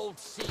made an old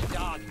sea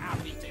dog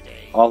happy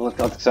today.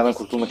 Artık senden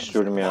kurtulmak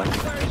istiyorum ya.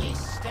 Where ye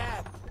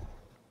step,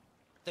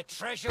 the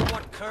treasure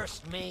what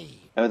cursed me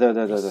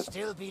Evet. may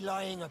still be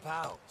lying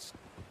about.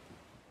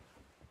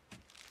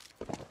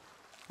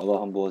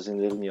 Allah'ım bu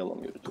hazineleri niye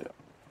alamıyoruz ya?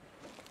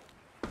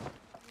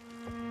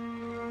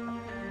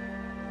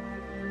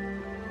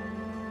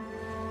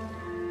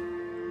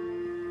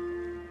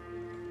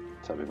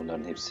 Tabii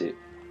bunların hepsi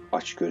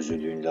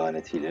açgözlülüğün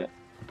lanetiyle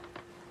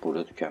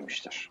burada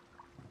tükenmiştir.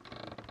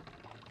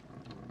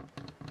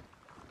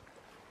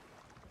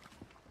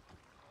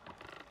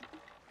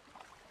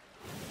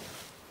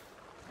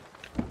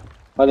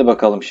 Hadi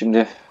bakalım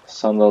şimdi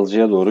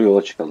sandalcıya doğru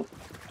yola çıkalım.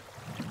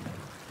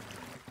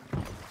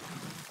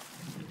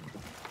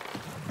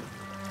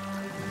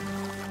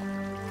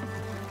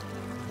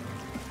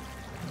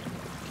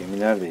 Gemi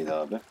neredeydi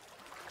abi?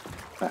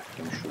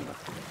 Gemi şurada.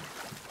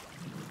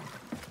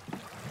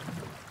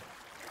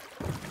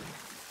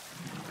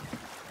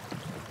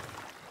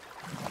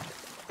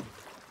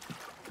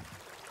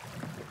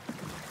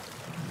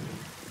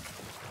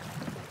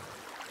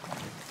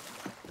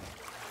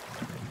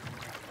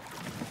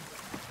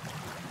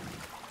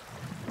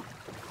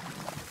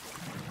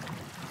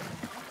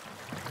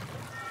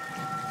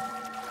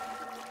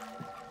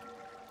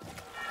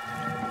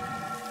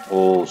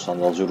 Oo,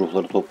 sandalcı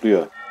ruhları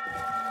topluyor.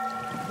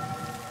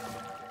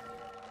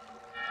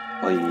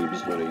 Ay,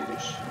 biz de oraya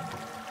gidiyoruz.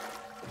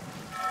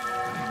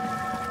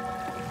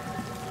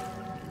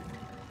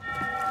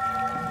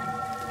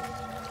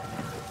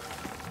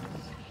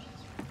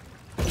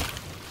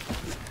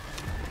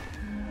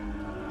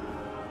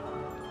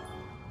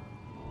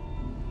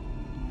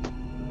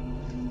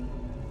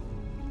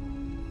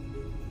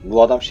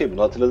 Bu adam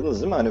bunu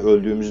hatırladınız değil mi? Hani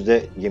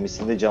öldüğümüzde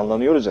gemisinde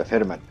canlanıyoruz ya,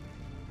 Ferman.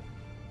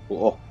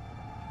 Bu o.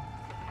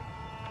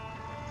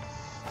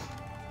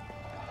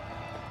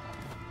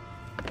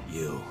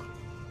 You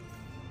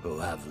who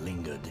have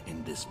lingered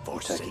in this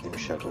forsaken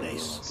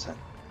place,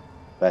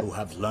 Ben who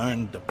have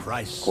learned the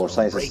price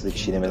korsan of yasasındaki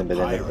breaking çiğnemenin the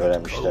bedelini pirate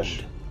öğrenmişler.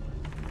 code.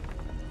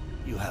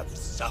 You have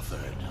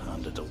suffered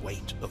under the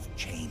weight of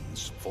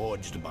chains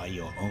forged by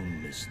your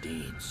own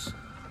misdeeds,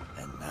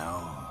 and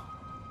now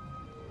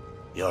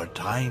your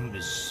time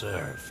is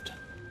served.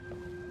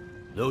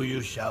 Though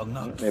you shall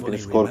not fully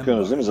Hepiniz korkuyorsunuz değil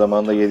mi? remember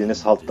Zamanında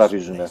yediğiniz haltlar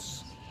yüzünden.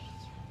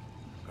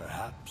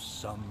 Perhaps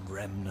some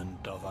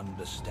remnant of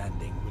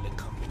understanding will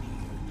accompany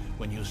you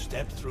when you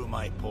step through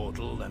my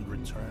portal and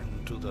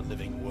return to the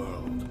living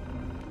world.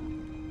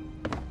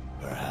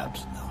 Perhaps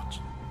not.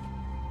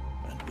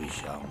 And we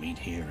shall meet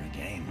here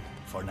again.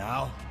 For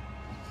now,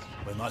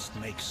 we must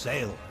make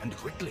sail, and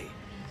quickly.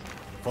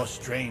 For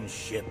strange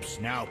ships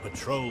now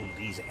patrol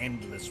these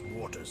endless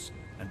waters,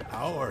 and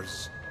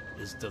ours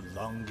is the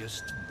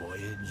longest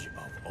voyage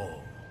of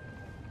all.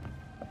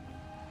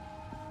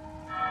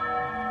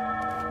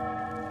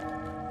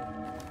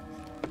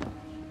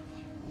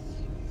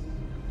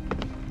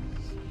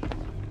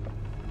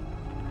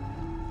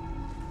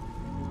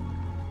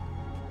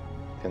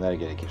 Fener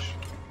gerekir.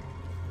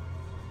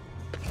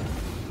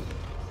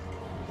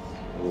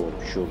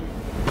 Oo, bir şey oluyor.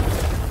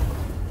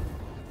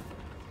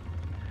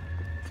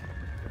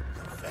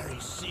 The very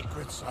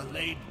secrets are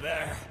laid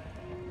bare.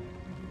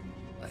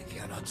 I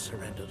cannot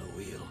surrender the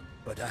wheel,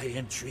 but I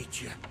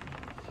entreat you.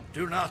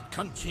 Do not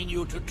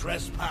continue to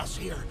trespass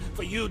here,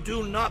 for you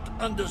do not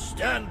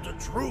understand the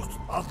truth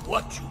of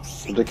what you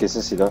see. Bu da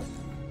kesin silah.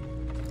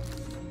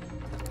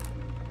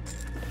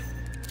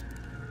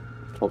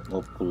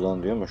 Top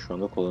kullan diyor ama şu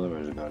anda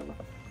kullanamıyoruz galiba.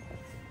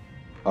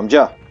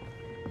 Amca!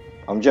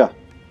 Amca!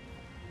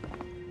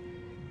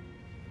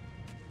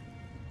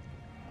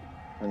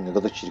 Ne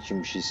kadar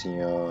çirkin bir şeysin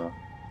ya.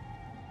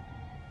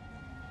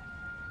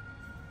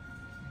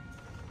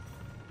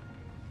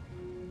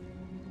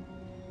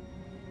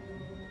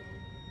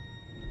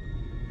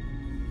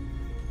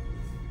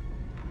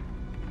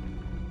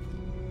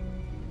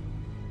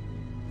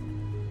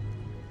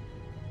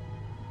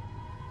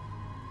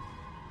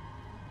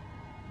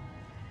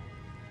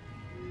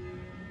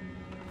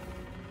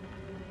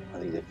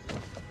 Hadi gidelim.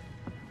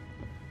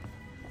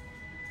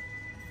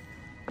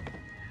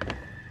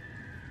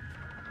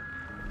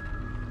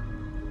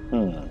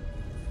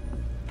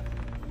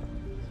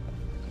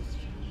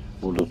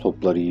 Burada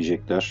topları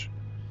yiyecekler.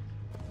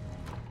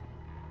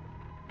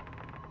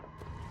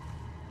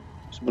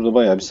 Biz burada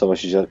bayağı bir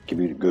savaşacak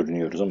gibi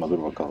görünüyoruz ama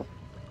dur bakalım.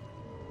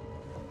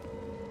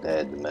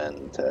 Dead man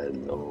tell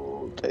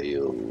no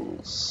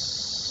tales.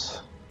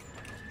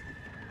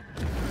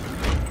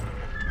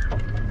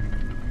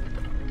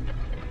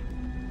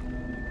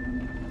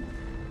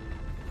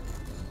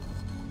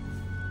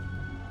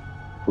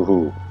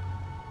 Uhu.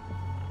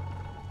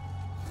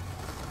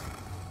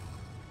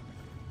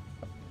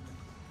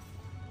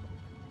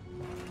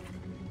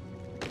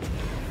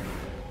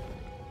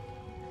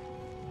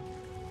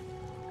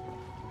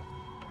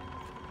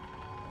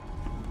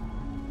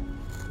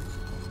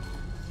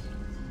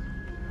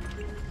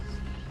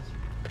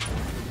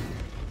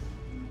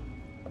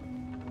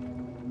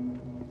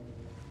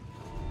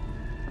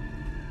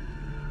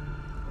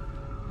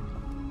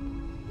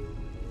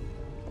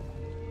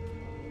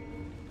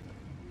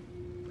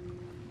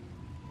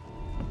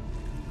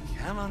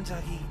 Come on,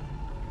 Dougie.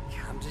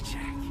 Come to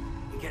Jack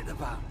and get the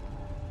bone.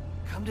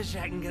 Come to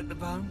Jack and get the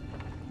bone.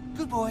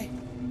 Good boy.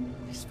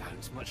 This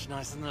bone's much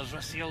nicer than those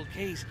rusty old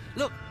keys.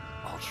 Look,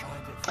 I'll try a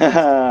bit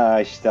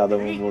first. İşte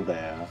adamım burada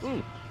ya.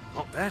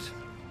 Not bad.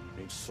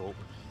 Needs salt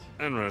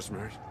and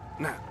rosemary.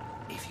 Now,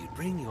 if you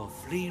bring your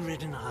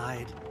flea-ridden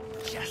hide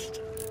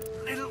just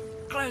a little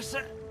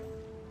closer.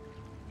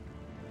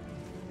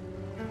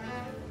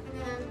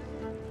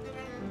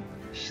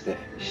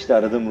 İşte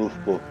aradığım ruh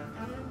bu.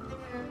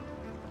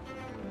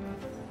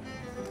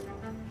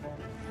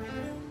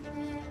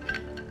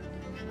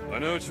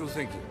 I know what you're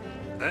thinking.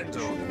 That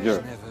dog is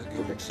Biliyorum. never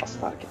Köpek good.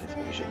 asla hareket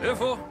etmeyecek.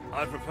 Therefore,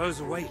 I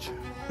propose a wager.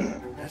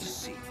 Let's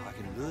see if I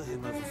can lure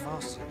him over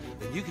faster.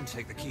 Then you can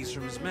take the keys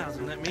from his mouth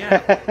and let me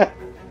out. The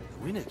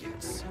winner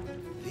gets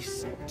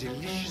this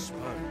delicious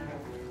bone.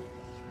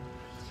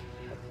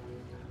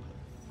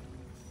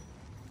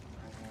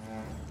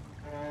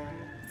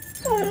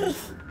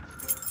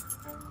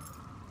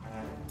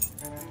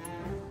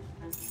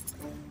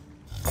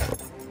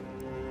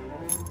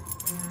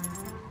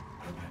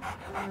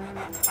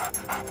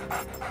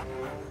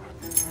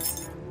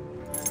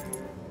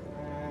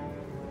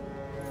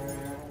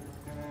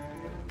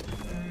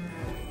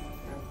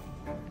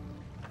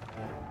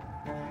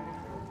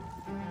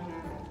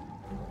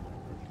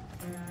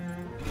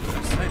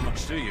 Don't say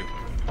much, do you?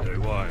 Very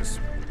wise.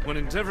 When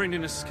endeavoring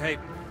an escape,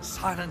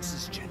 silence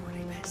is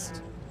generally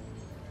best.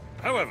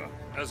 However,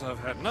 as I've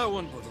had no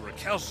one but a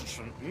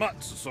recalcitrant mutt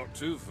to talk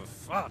to for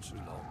far too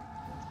long,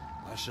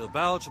 I shall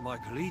bow to my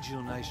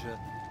collegial nature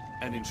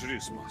and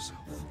introduce myself.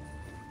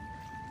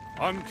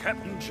 I'm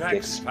Captain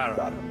Jack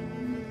Sparrow.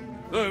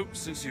 Though,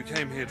 since you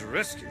came here to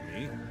rescue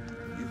me,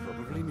 you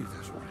probably knew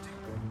that already.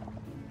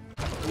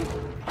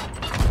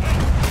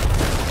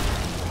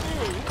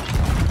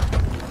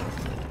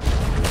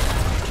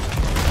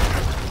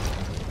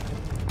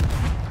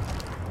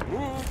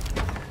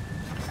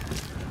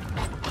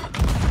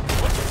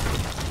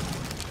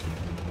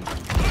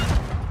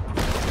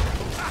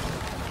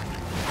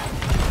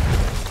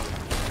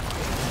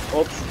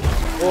 Ops.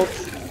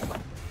 Ops.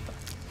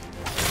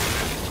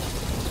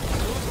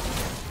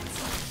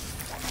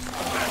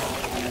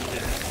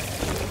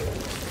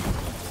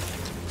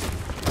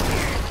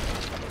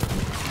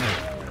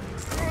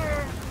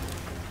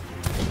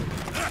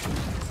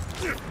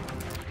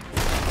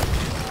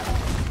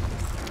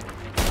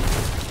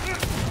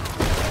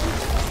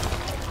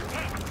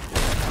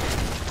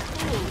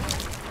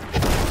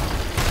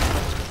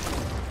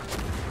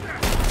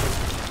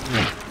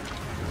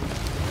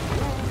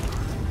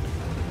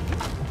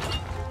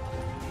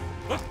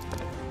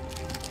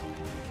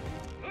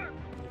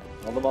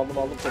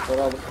 Aldım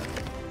topları aldım.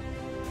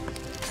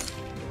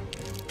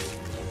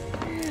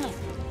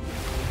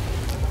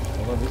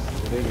 Ama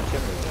biz buraya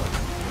geçemiyoruz.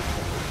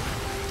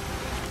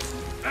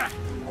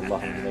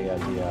 Allah'ım yine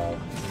geldi ya.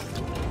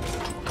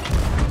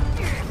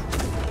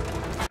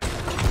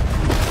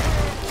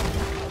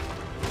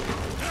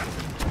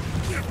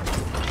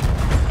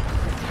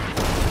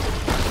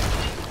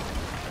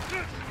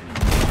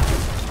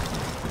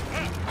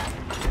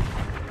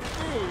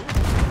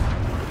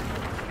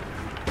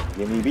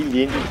 Gemiyi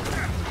bildiğin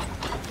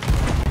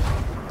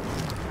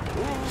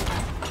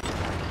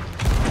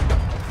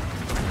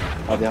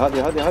Hadi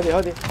hadi hadi hadi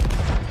hadi.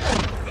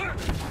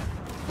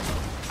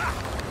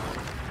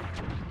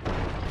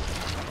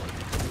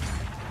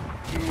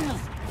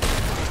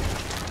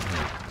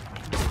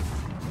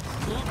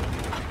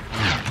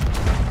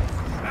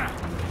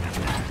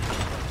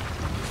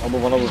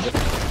 Ama bana vuracak.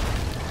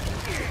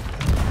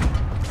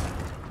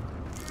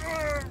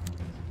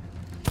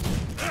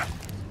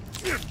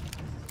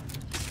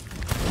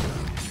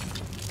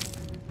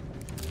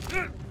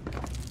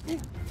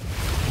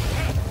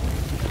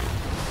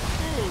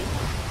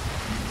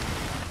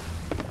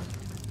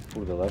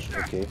 Buradalar,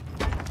 okey.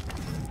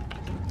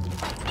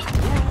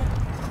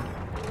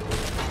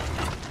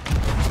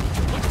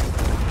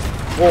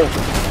 Oh!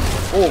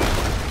 Oh!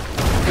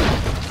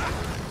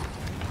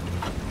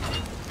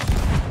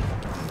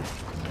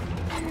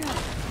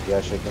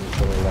 Gerçekten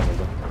hiç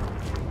öğrenmedim.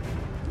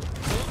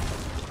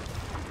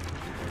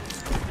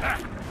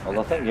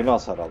 Allah'tan gemi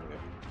hasar almıyor.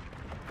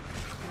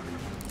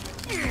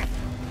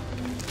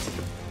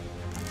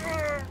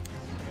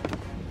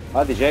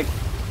 Hadi Jack.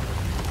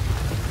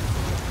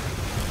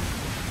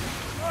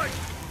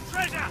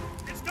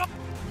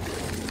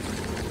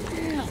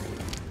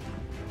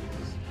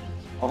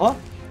 Aha.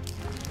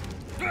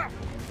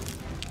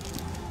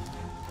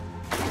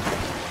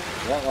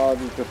 Lan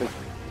abi köpek.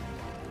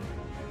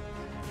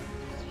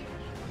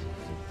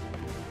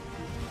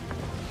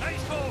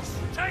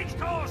 Change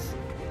course!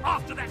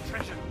 After that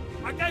treasure!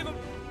 I gave him...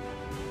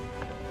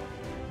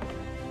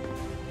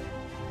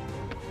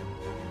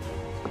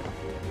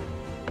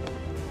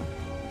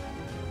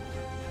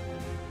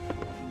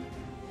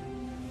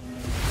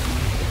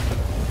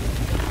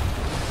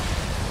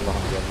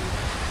 Allah'ım geldi.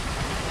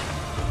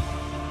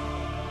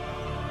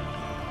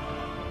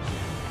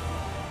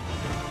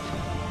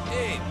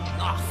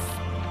 Enough!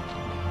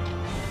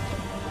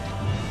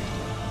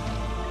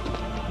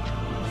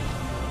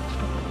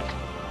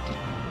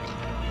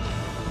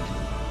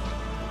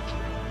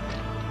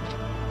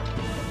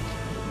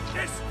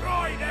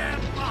 Destroy them!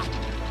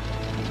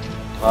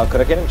 Aa,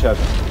 Kraken'i mi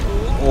çağırdın?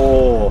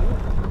 Oo.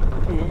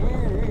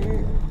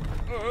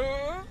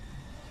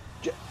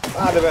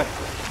 Hadi be.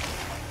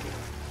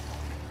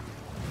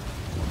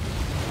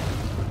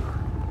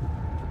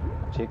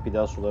 Çek bir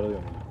daha sulara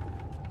gömüyor.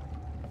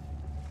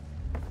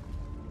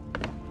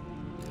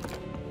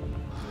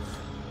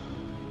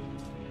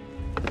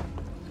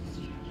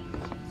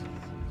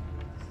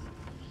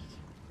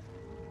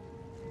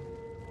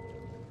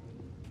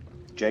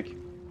 Jack.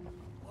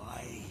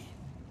 Why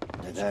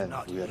did Neden you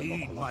not uyarıma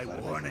heed my kulak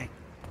vermedin? warning?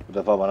 Bu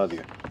defa bana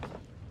diyor.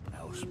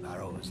 Now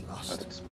Sparrow is lost. Evet.